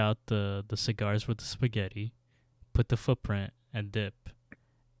switch out the cigars with the spaghetti, put the footprint and dip,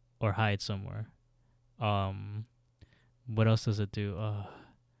 or hide somewhere. What else does it do?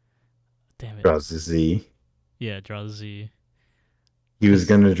 Damn it. Draws the Z. Yeah, draw the Z. He was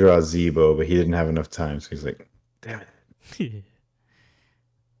gonna draw Zebo, but he didn't have enough time, so he's like, "Damn it."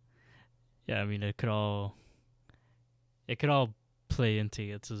 Yeah, I mean it could all play into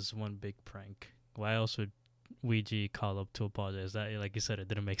it as one big prank. Why else would Ouija call up to apologize? That, like you said, it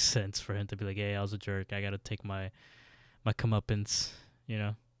didn't make sense for him to be like, "Hey, I was a jerk. I gotta take my comeuppance," you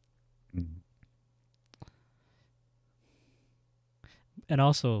know. And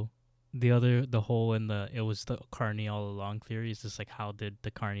also, the whole in the it was the Carney all along theory is just like, how did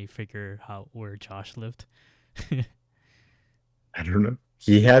the Carney figure out where Josh lived? I don't know.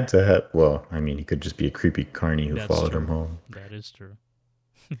 He had to have. Well, I mean, he could just be a creepy carny who followed him home. That is true.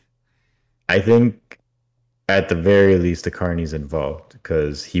 I think at the very least, the carny's involved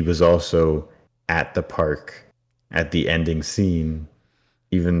because he was also at the park at the ending scene,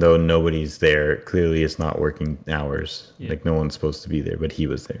 even though nobody's there. Clearly, it's not working hours. Yeah. Like no one's supposed to be there, but he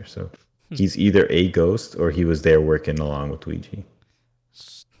was there. So he's either a ghost or he was there working along with Ouija.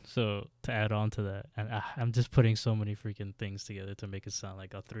 So to add on to that, and I'm just putting so many freaking things together to make it sound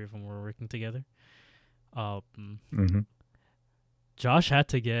like all three of them were working together. Josh had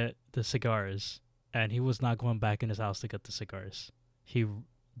to get the cigars, and he was not going back in his house to get the cigars. He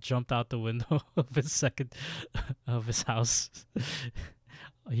jumped out the window of his house.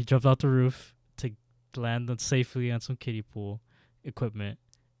 He jumped out the roof to land safely on some kiddie pool equipment,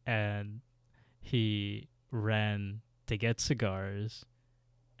 and he ran to get cigars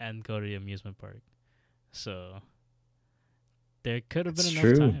and go to the amusement park. So there could have been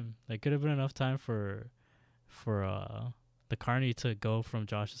enough time. There could have been enough time for the carny to go from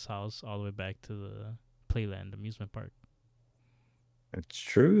Josh's house all the way back to the Playland amusement park. That's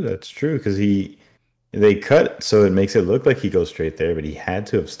true. That's true because they cut so it makes it look like he goes straight there, but he had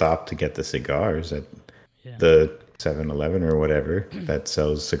to have stopped to get the cigars at the 7-Eleven or whatever that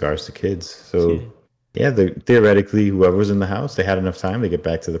sells cigars to kids. So yeah, theoretically, whoever was in the house, they had enough time to get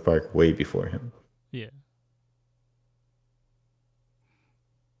back to the park way before him. Yeah.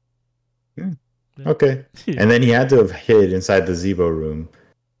 Okay. And then he had to have hid inside the Zebo room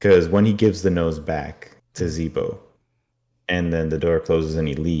because when he gives the nose back to Zebo and then the door closes and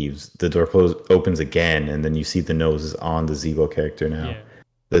he leaves, the door opens again and then you see the nose is on the Zebo character now,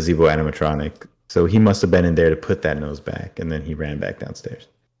 the Zebo animatronic. So he must have been in there to put that nose back and then he ran back downstairs.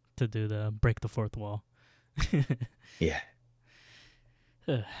 To do the break the fourth wall. Yeah.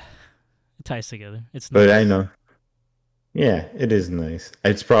 It ties together. But I know. Yeah, it is nice.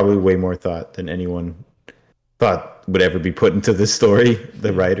 It's probably way more thought than anyone thought would ever be put into this story,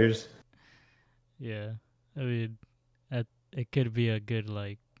 the writers. Yeah, I mean, it could be a good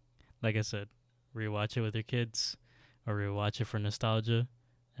like I said, rewatch it with your kids, or rewatch it for nostalgia,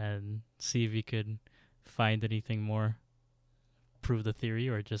 and see if you could find anything more, prove the theory,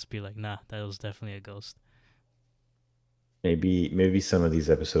 or just be like, nah, that was definitely a ghost. Maybe some of these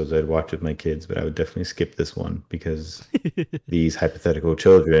episodes I'd watch with my kids, but I would definitely skip this one because these hypothetical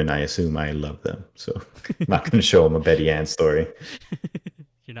children, I assume I love them. So I'm not going to show them a Betty Ann story.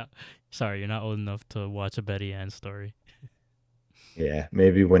 You're not sorry, you're not old enough to watch a Betty Ann story. Yeah,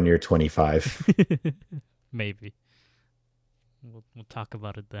 maybe when you're 25. Maybe we'll talk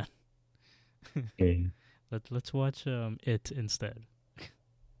about it then. Yeah. Let's watch it instead.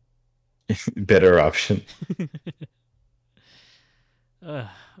 Better option. uh,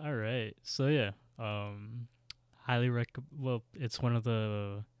 all right. So yeah, highly well, it's one of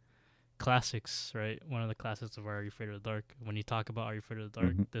the classics, right? One of the classics of Are You Afraid of the Dark. When you talk about Are You Afraid of the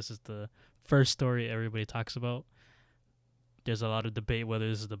Dark, Mhm. this is the first story everybody talks about. There's a lot of debate whether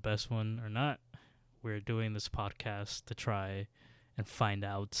this is the best one or not. We're doing this podcast to try and find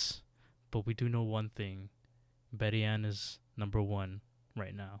out, but we do know one thing: Betty Ann is number one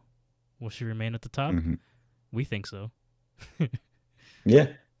right now. Will she remain at the top? Mhm. We think so.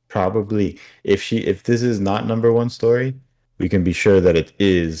 Yeah, probably. If this is not number one story, we can be sure that it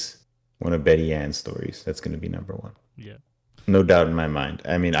is one of Betty Ann's stories. That's going to be number one. Yeah. No doubt in my mind.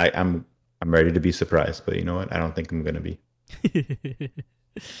 I mean, I'm ready to be surprised, but you know what? I don't think I'm going to be.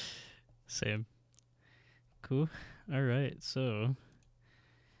 Same. Cool. All right. So,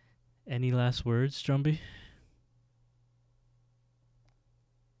 any last words, Drumby?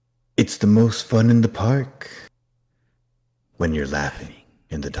 It's the most fun in the park when you're laughing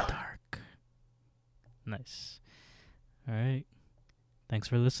in the dark. Dark. Nice. All right. Thanks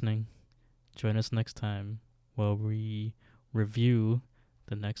for listening. Join us next time while we review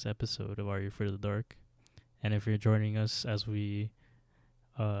the next episode of Are You Afraid of the Dark? And if you're joining us as we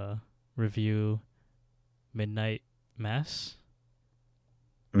uh, review Midnight Mass,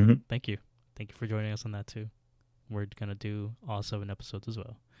 Mhm. thank you. Thank you for joining us on that too. We're going to do all 7 episodes as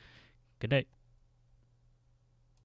well. Good night.